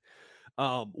Lions guy.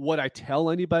 Would I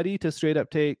tell anybody to straight up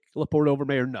take Laporta over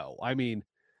Mayer? No. I mean,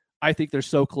 I think they're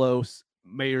so close.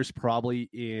 Mayer's probably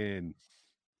in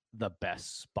the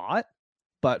best spot.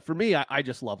 But for me, I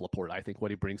just love Laporta. I think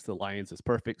what he brings to the Lions is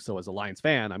perfect. So as a Lions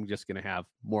fan, I'm just going to have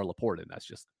more Laporta, and that's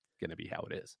just going to be how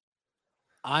it is.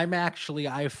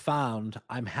 I've found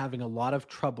I'm having a lot of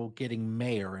trouble getting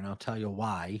Mayer, and I'll tell you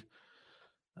why.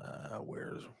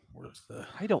 Where's the?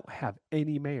 I don't have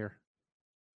any Mayer.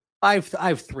 I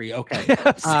have 3. Okay.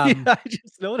 I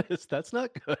just noticed that's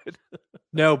not good.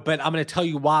 No, but I'm going to tell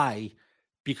you why.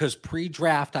 Because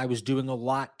pre-draft, I was doing a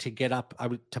lot to get up,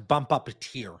 to bump up a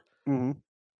tier,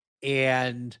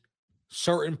 and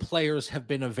certain players have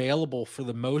been available for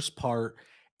the most part,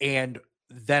 and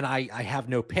then I have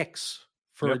no picks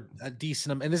for a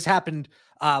decent. And this happened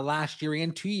last year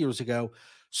and 2 years ago.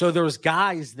 So there's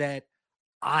guys that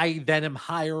I then am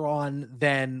higher on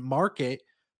than market,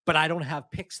 but I don't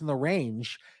have picks in the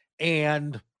range.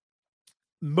 And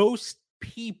most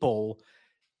people,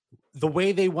 the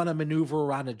way they want to maneuver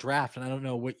around a draft, and I don't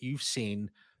know what you've seen,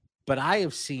 but I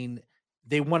have seen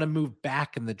they want to move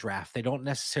back in the draft. They don't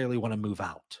necessarily want to move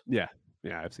out. Yeah.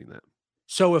 Yeah, I've seen that.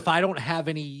 So if I don't have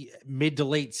any mid to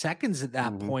late seconds at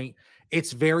that point,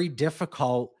 it's very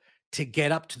difficult to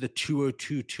get up to the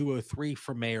 202, 203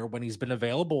 for Mayer when he's been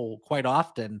available quite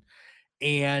often.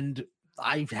 And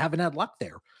I haven't had luck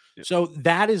there. Yep. So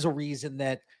that is a reason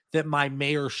that my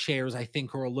Mayer shares, I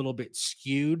think, are a little bit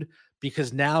skewed,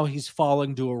 because now he's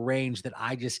falling to a range that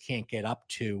I just can't get up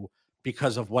to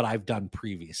because of what I've done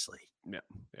previously. Yeah.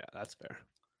 Yeah, that's fair.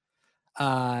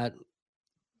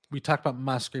 We talked about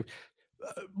Musgrave.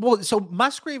 Well, so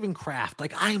Musgrave and Kraft,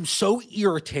 like, I am so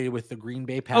irritated with the Green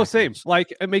Bay Packers. Oh, same.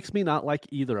 Like, it makes me not like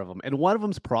either of them. And one of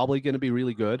them's probably going to be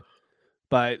really good,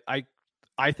 but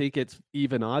I think it's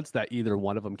even odds that either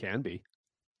one of them can be.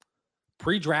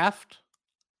 Pre-draft,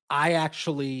 I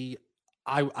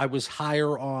was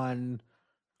higher on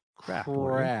Kraft.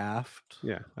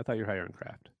 Yeah, I thought you were higher on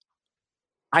Kraft.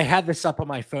 I had this up on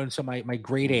my phone. So my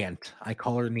great aunt, I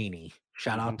call her Nini.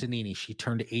 Shout out to Nini. She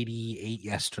turned 88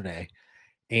 yesterday,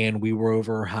 and we were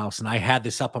over her house, and I had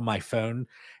this up on my phone,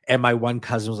 and my one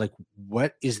cousin was like,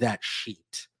 "What is that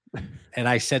sheet?" And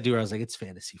I said to her, I was like, "It's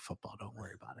fantasy football. Don't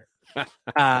worry about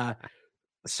it."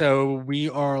 So we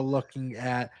are looking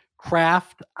at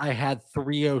Kraft. I had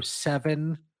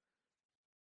 307,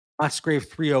 Musgrave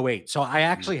 308. So I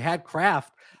actually had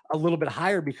Kraft a little bit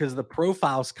higher because the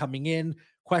profiles coming in,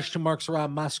 question marks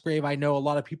around Musgrave. I know a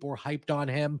lot of people were hyped on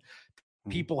him.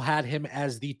 People had him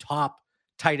as the top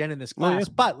tight end in this class.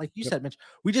 But like you said, Mitch,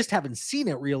 we just haven't seen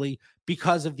it really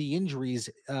because of the injuries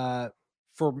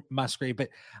for Musgrave. But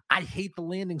I hate the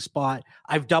landing spot.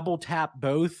 I've double tapped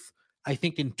both. I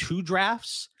think, in 2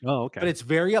 drafts. Oh, okay. But it's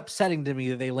very upsetting to me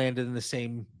that they landed in the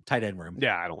same tight end room.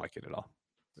 Yeah, I don't like it at all.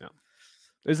 Yeah.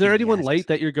 Is there anyone late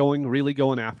that you're really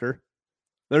going after?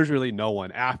 There's really no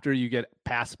one. After you get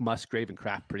past Musgrave and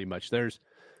Kraft, pretty much,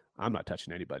 I'm not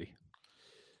touching anybody.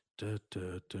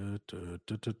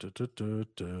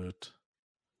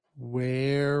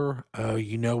 Where? Oh,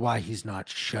 you know why he's not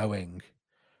showing.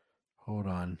 Hold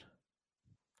on.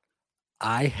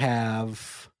 I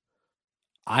have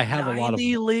a lot of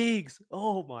leagues.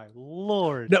 Oh my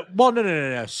Lord.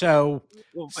 No. So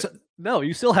no,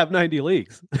 you still have 90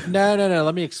 leagues. No.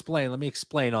 Let me explain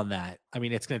on that. I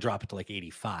mean, it's going to drop it to like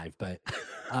 85, but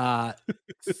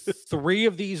 3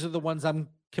 of these are the ones I'm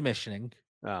commissioning.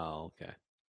 Oh, okay.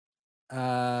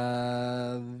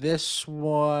 This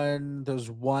one,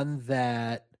 there's one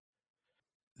that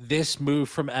this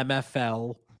moved from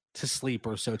MFL to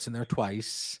Sleeper, so it's in there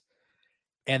twice.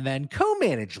 And then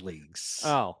co-managed leagues.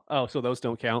 Oh, so those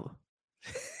don't count?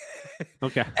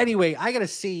 Okay. Anyway, I got to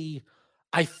see.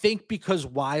 I think because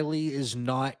Wiley is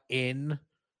not in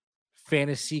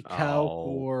Fantasy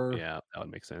Co. Yeah, that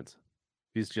would make sense.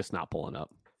 He's just not pulling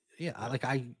up. Yeah,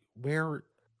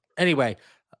 Anyway,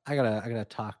 I gotta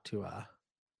talk to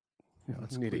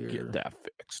let's need to get that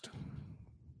fixed.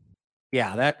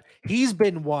 Yeah, that he's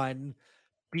been one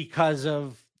because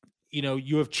of,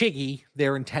 you have Chiggy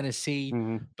there in Tennessee,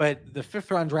 but the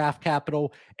 5th round draft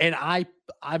capital, and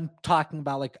I'm talking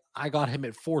about, like, I got him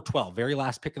at 412, very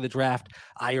last pick of the draft.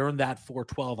 I earned that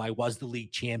 412. I was the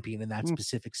league champion in that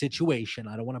specific situation.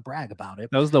 I don't want to brag about it.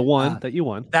 That was the one that you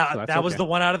won. That was the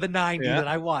one out of the 90 that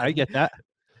I won. I get that.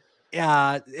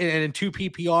 Yeah, and in 2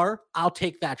 PPR, I'll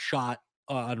take that shot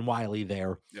on Wiley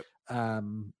there. Yep.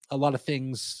 A lot of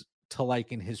things to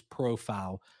like in his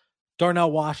profile.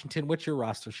 Darnell Washington, what's your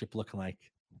rostership looking like?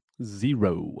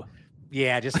 0.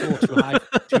 Yeah, just a little too high.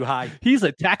 Too high. He's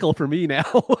a tackle for me now.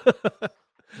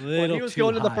 When he was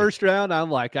going in the first round,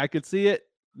 I'm like, I could see it.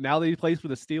 Now that he plays for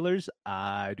the Steelers,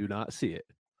 I do not see it.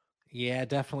 Yeah,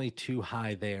 definitely too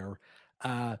high there.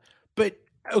 But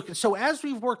okay, so as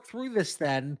we've worked through this,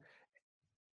 then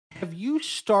have you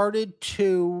started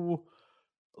to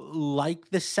like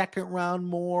the second round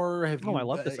more? I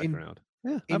love the second round.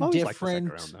 Yeah, I've always liked the second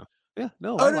round, though. Yeah,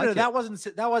 no. No. That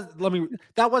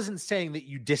wasn't saying that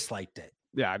you disliked it.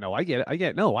 Yeah, no, I get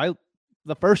it. No,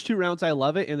 the first 2 rounds I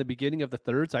love it. In the beginning of the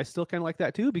thirds, I still kind of like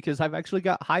that too, because I've actually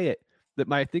got Hyatt.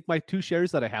 I think my 2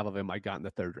 shares that I have of him, I got in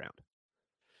the 3rd round.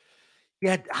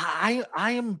 Yeah, I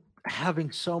am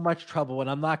having so much trouble, and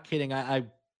I'm not kidding. I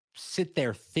sit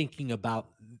there thinking about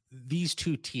these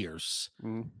 2 tiers.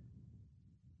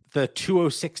 The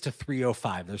 206 to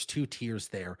 305. There's 2 tiers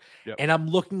there. Yep. And I'm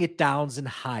looking at Downs and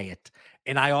Hyatt.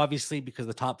 And I obviously, because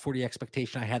the top 40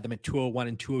 expectation, I had them at 201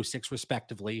 and 206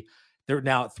 respectively. They're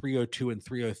now at 302 and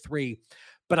 303.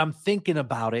 But I'm thinking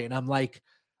about it, and I'm like,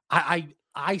 I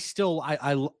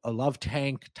love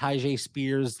Tank, Tyjae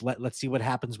Spears. Let's see what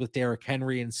happens with Derrick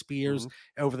Henry and Spears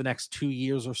over the next 2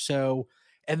 years or so.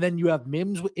 And then you have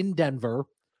Mims in Denver,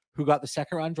 who got the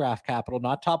 2nd round draft capital,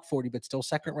 not top 40, but still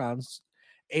 2nd rounds.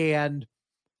 And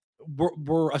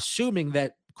we're assuming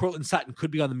that Cortland Sutton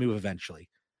could be on the move eventually.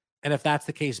 And if that's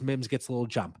the case, Mims gets a little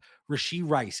jump. Rashee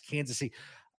Rice, Kansas City.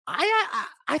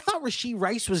 I thought Rashee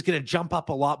Rice was going to jump up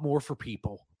a lot more for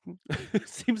people.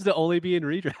 Seems to only be in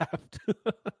redraft.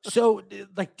 So,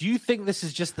 like, do you think this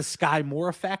is just the Sky Moore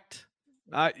effect?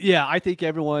 Yeah, I think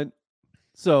everyone.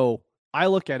 So I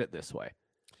look at it this way.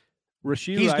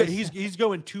 Rashee Rice, he's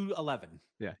going 211.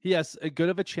 Yeah, he has a good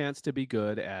of a chance to be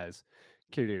good as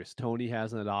Kadarius Toney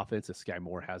has in that offense, as Sky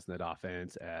Moore has in that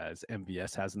offense, as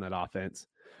MVS has in that offense.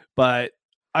 But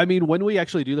I mean, when we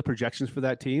actually do the projections for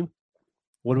that team,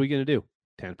 what are we going to do?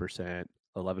 10%,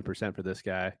 11% for this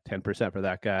guy, 10% for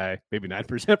that guy, maybe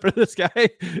 9% for this guy.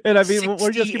 And I mean,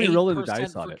 we're just going to be rolling the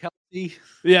dice on it. Kelsey.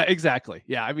 Yeah, exactly.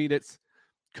 Yeah, I mean,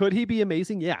 could he be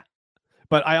amazing? Yeah.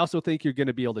 But I also think you're going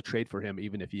to be able to trade for him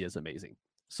even if he is amazing.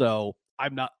 So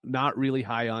I'm not really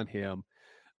high on him.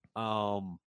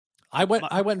 I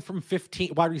went from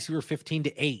 15 wide receiver 15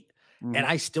 to 8, and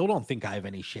I still don't think I have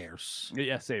any shares.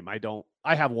 Yeah, same. I don't.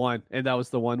 I have one, and that was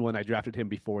the one when I drafted him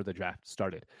before the draft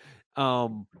started.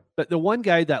 But the one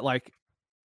guy that, like,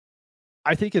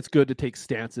 I think it's good to take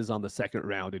stances on the 2nd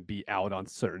round and be out on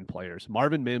certain players.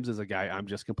 Marvin Mims is a guy I'm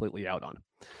just completely out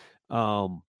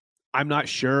on. I'm not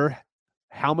sure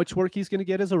how much work he's going to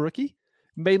get as a rookie,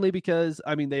 mainly because,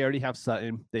 I mean, they already have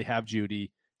Sutton, they have Judy,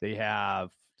 they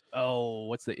have,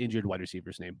 what's the injured wide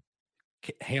receiver's name?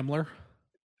 Hamler.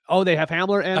 Oh, they have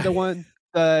Hamler and the one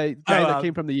guy that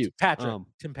came from the U. Patrick.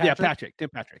 Tim Patrick. Yeah, Tim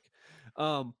Patrick.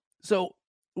 So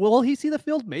Will he see the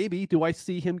field? Maybe. Do I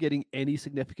see him getting any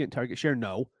significant target share?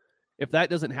 No. If that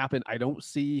doesn't happen, I don't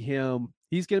see him.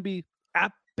 He's going to be,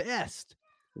 at best,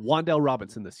 Wan'Dale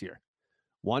Robinson this year.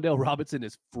 Wan'Dale Robinson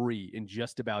is free in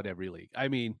just about every league. I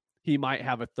mean, he might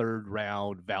have a third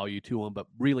round value to him, but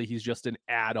really he's just an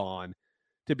add-on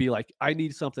to be like, I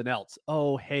need something else.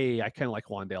 Oh, hey, I kind of like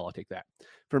Wan'Dale. I'll take that.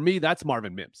 For me, that's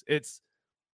Marvin Mims. It's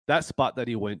that spot that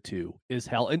he went to is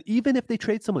hell. And even if they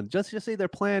trade someone, just say their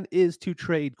plan is to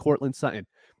trade Cortland Sutton,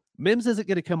 Mims isn't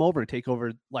going to come over and take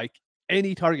over like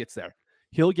any targets there.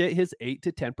 He'll get his 8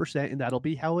 to 10%, and that'll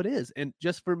be how it is. And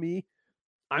just for me,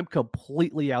 I'm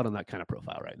completely out on that kind of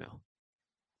profile right now.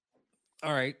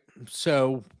 All right.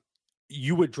 So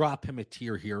you would drop him a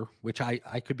tier here, which I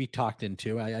could be talked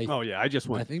into. I just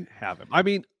want to have him. I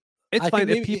mean, it's fine if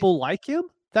maybe people like him.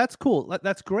 That's cool.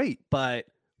 That's great. But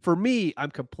for me,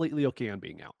 I'm completely okay on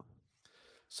being out.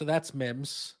 So that's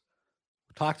Mims.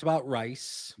 Talked about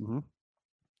Rice. Mm-hmm.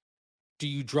 Do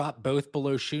you drop both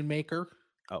below Shoemaker?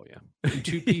 Oh, yeah.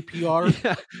 2 PPR?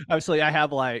 Yeah. Obviously, I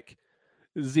have like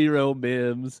 0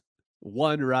 Mims,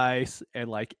 1 Rice,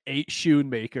 and like 8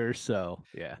 Shoemaker. So,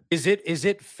 yeah. Is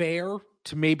it fair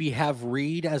to maybe have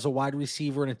Reed as a wide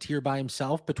receiver in a tier by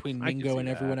himself between Mingo and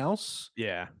everyone else?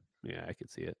 Yeah. Yeah, I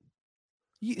could see it.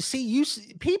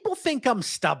 People think I'm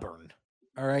stubborn.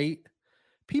 All right.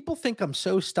 People think I'm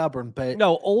so stubborn, but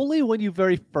no, only when you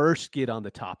very first get on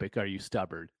the topic are you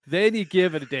stubborn. Then you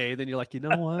give it a day, then you're like, you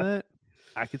know what?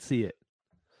 I could see it.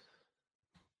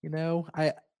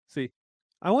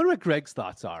 I wonder what Greg's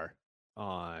thoughts are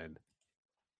on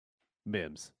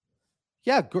Mims.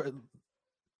 Yeah,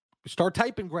 start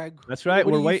typing, Greg. That's right.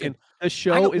 We're waiting. The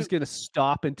show is going to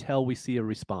stop until we see a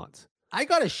response. I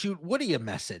got to shoot Woody a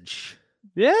message.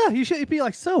 Yeah, he should be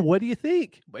like, so what do you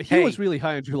think? But he was really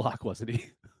high on Drew Lock, wasn't he?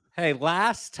 Hey,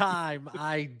 last time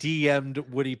I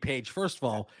DM'd Woody Page, first of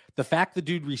all, the fact the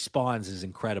dude responds is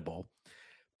incredible.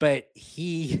 But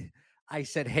I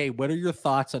said, hey, what are your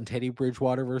thoughts on Teddy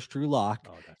Bridgewater versus Drew Lock?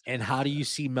 And how do you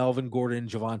see Melvin Gordon and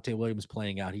Javonte Williams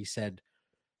playing out? He said,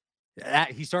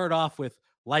 he started off with,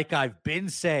 like I've been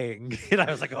saying. And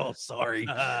I was like, oh, sorry.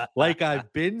 Like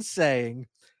I've been saying.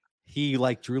 He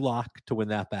liked Drew Lock to win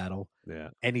that battle. Yeah.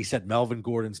 And he said Melvin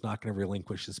Gordon's not going to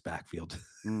relinquish this backfield.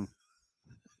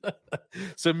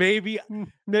 So maybe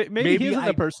he's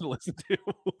the person to listen to.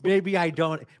 Maybe I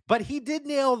don't. But he did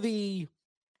nail the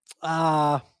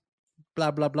blah,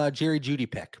 blah, blah, Jerry Jeudy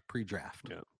pick pre-draft.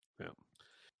 Yeah.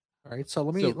 All right. So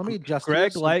let me adjust.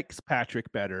 Greg likes Patrick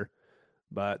better,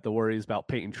 but the worry is about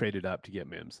Peyton traded up to get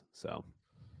Mims. So.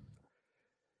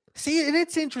 See, and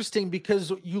it's interesting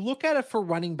because you look at it for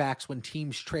running backs when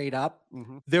teams trade up,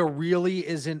 there really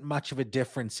isn't much of a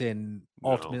difference in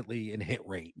ultimately in hit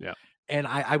rate. Yeah. And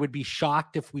I would be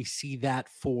shocked if we see that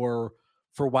for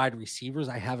wide receivers.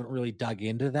 I haven't really dug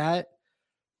into that.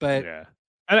 But yeah.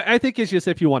 I think it's just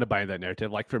if you want to buy in that narrative.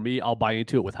 Like for me, I'll buy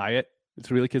into it with Hyatt.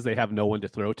 It's really because they have no one to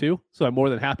throw to. So I'm more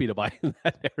than happy to buy in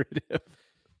that narrative.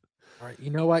 All right.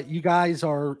 You know what? You guys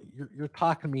you're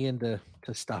talking me into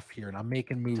stuff here, and I'm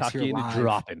making moves talking here live.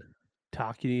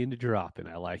 Talking into dropping.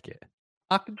 I like it.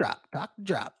 Talk and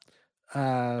drop.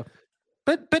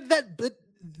 But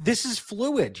this is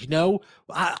fluid.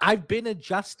 I've been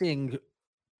adjusting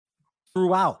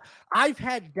throughout. I've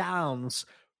had downs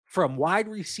from wide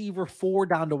receiver 4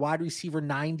 down to wide receiver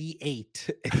 98.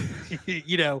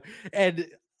 And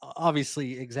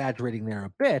obviously exaggerating there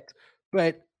a bit,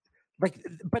 but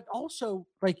also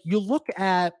you look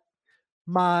at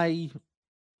my.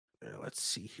 Let's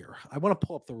see here. I want to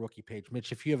pull up the rookie page.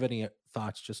 Mitch, if you have any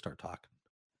thoughts, just start talking.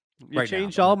 You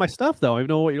changed all my stuff, though. I don't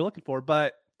know what you're looking for.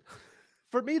 But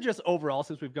for me, just overall,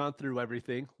 since we've gone through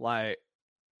everything,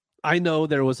 I know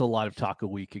there was a lot of talk a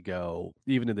week ago,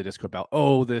 even in the Discord,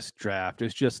 about, this draft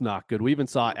is just not good. We even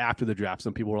saw it after the draft.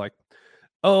 Some people were like,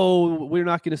 we're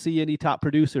not going to see any top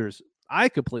producers. I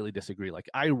completely disagree.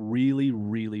 I really,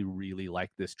 really, really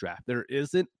like this draft. There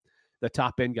isn't the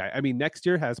top end guy. I mean, next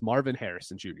year has Marvin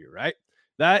Harrison Jr., right?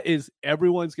 That is,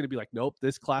 everyone's going to be like, nope,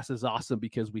 this class is awesome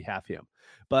because we have him.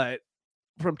 But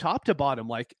from top to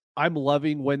bottom, I'm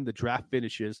loving when the draft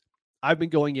finishes. I've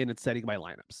been going in and setting my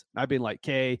lineups. I've been like,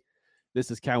 okay, this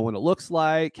is kind of what it looks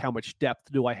like. How much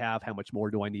depth do I have? How much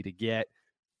more do I need to get?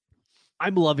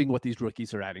 I'm loving what these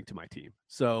rookies are adding to my team.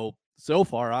 So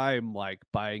far, I'm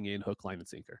buying in hook, line, and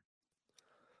sinker.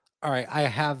 All right, I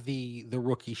have the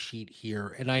rookie sheet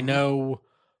here, and I know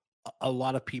a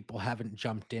lot of people haven't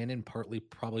jumped in, and partly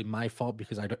probably my fault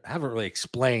because I haven't really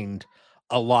explained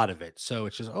a lot of it. So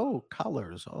it's just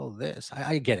colors, this.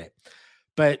 I get it,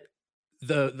 but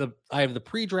I have the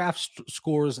pre-draft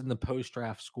scores and the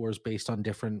post-draft scores based on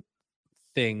different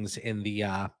things in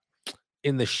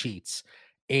the sheets.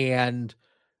 And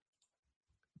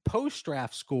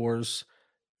post-draft scores,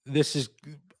 this is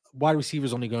wide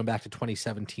receivers only going back to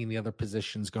 2017. The other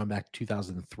positions going back to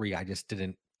 2003. I just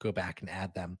didn't go back and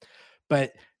add them.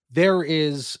 But there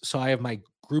is, so I have my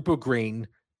group of green.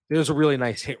 There's a really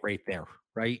nice hit rate there,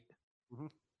 right? Mhm.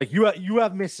 Like you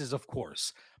have misses, of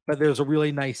course, but there's a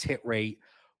really nice hit rate.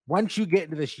 Once you get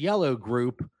into this yellow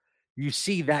group, you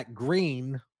see that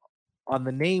green on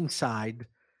the name side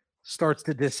starts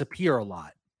to disappear a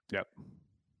lot. Yep.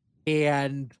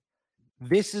 And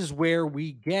this is where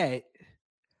we get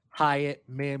Hyatt,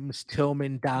 Mims,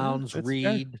 Tillman, Downs, that's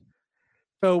Reed.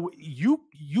 So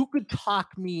you could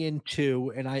talk me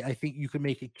into, and I think you can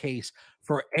make a case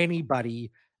for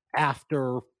anybody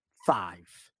after 5.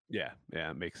 Yeah,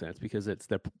 it makes sense because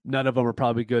none of them are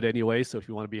probably good anyway. So if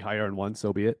you want to be higher on one,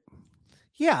 so be it.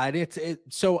 Yeah, and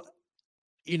so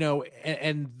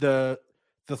and the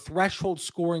threshold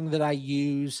scoring that I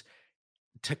use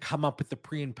to come up with the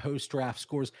pre and post draft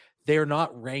scores, they're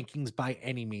not rankings by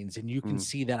any means. And you can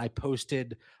see that I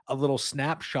posted a little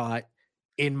snapshot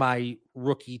in my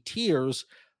rookie tiers.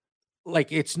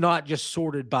 Like, it's not just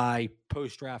sorted by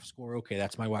post draft score. Okay,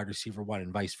 that's my wide receiver 1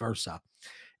 and vice versa.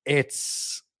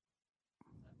 It's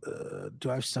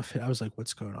do I have stuff? I was like,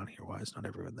 what's going on here? Why is not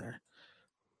everyone there?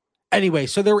 Anyway,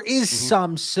 so there is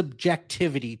some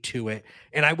subjectivity to it.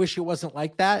 And I wish it wasn't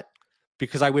like that,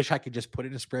 because I wish I could just put it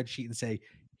in a spreadsheet and say,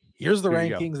 here's the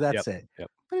rankings. That's it. Yep.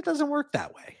 But it doesn't work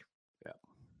that way.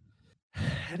 Yeah.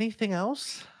 Anything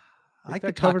else? I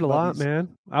could covered a lot,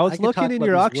 man. I was looking in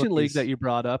your auction league that you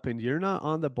brought up, and you're not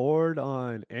on the board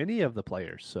on any of the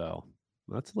players. So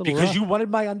that's a little because rough. you wanted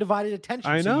my undivided attention.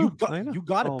 I know. You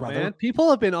got it, brother. Man. People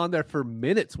have been on there for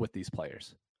minutes with these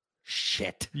players.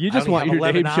 Shit. You just want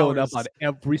your name showing up on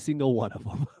every single one of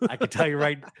them. I can tell you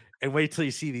right, and wait till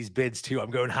you see these bids too.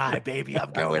 I'm going high, baby.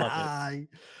 I'm going high.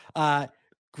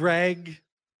 Greg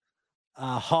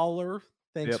Haller,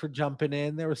 thanks for jumping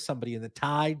in. There was somebody in the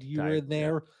Tide. You were in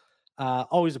there.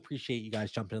 Always appreciate you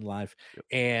guys jumping in live.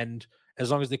 And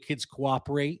as long as the kids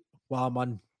cooperate while I'm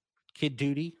on kid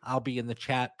duty, I'll be in the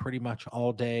chat pretty much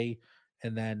all day.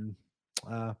 And then,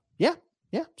 yeah.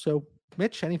 So,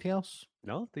 Mitch, anything else?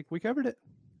 No, I think we covered it.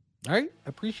 All right.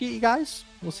 Appreciate you guys.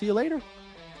 We'll see you later.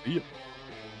 See you.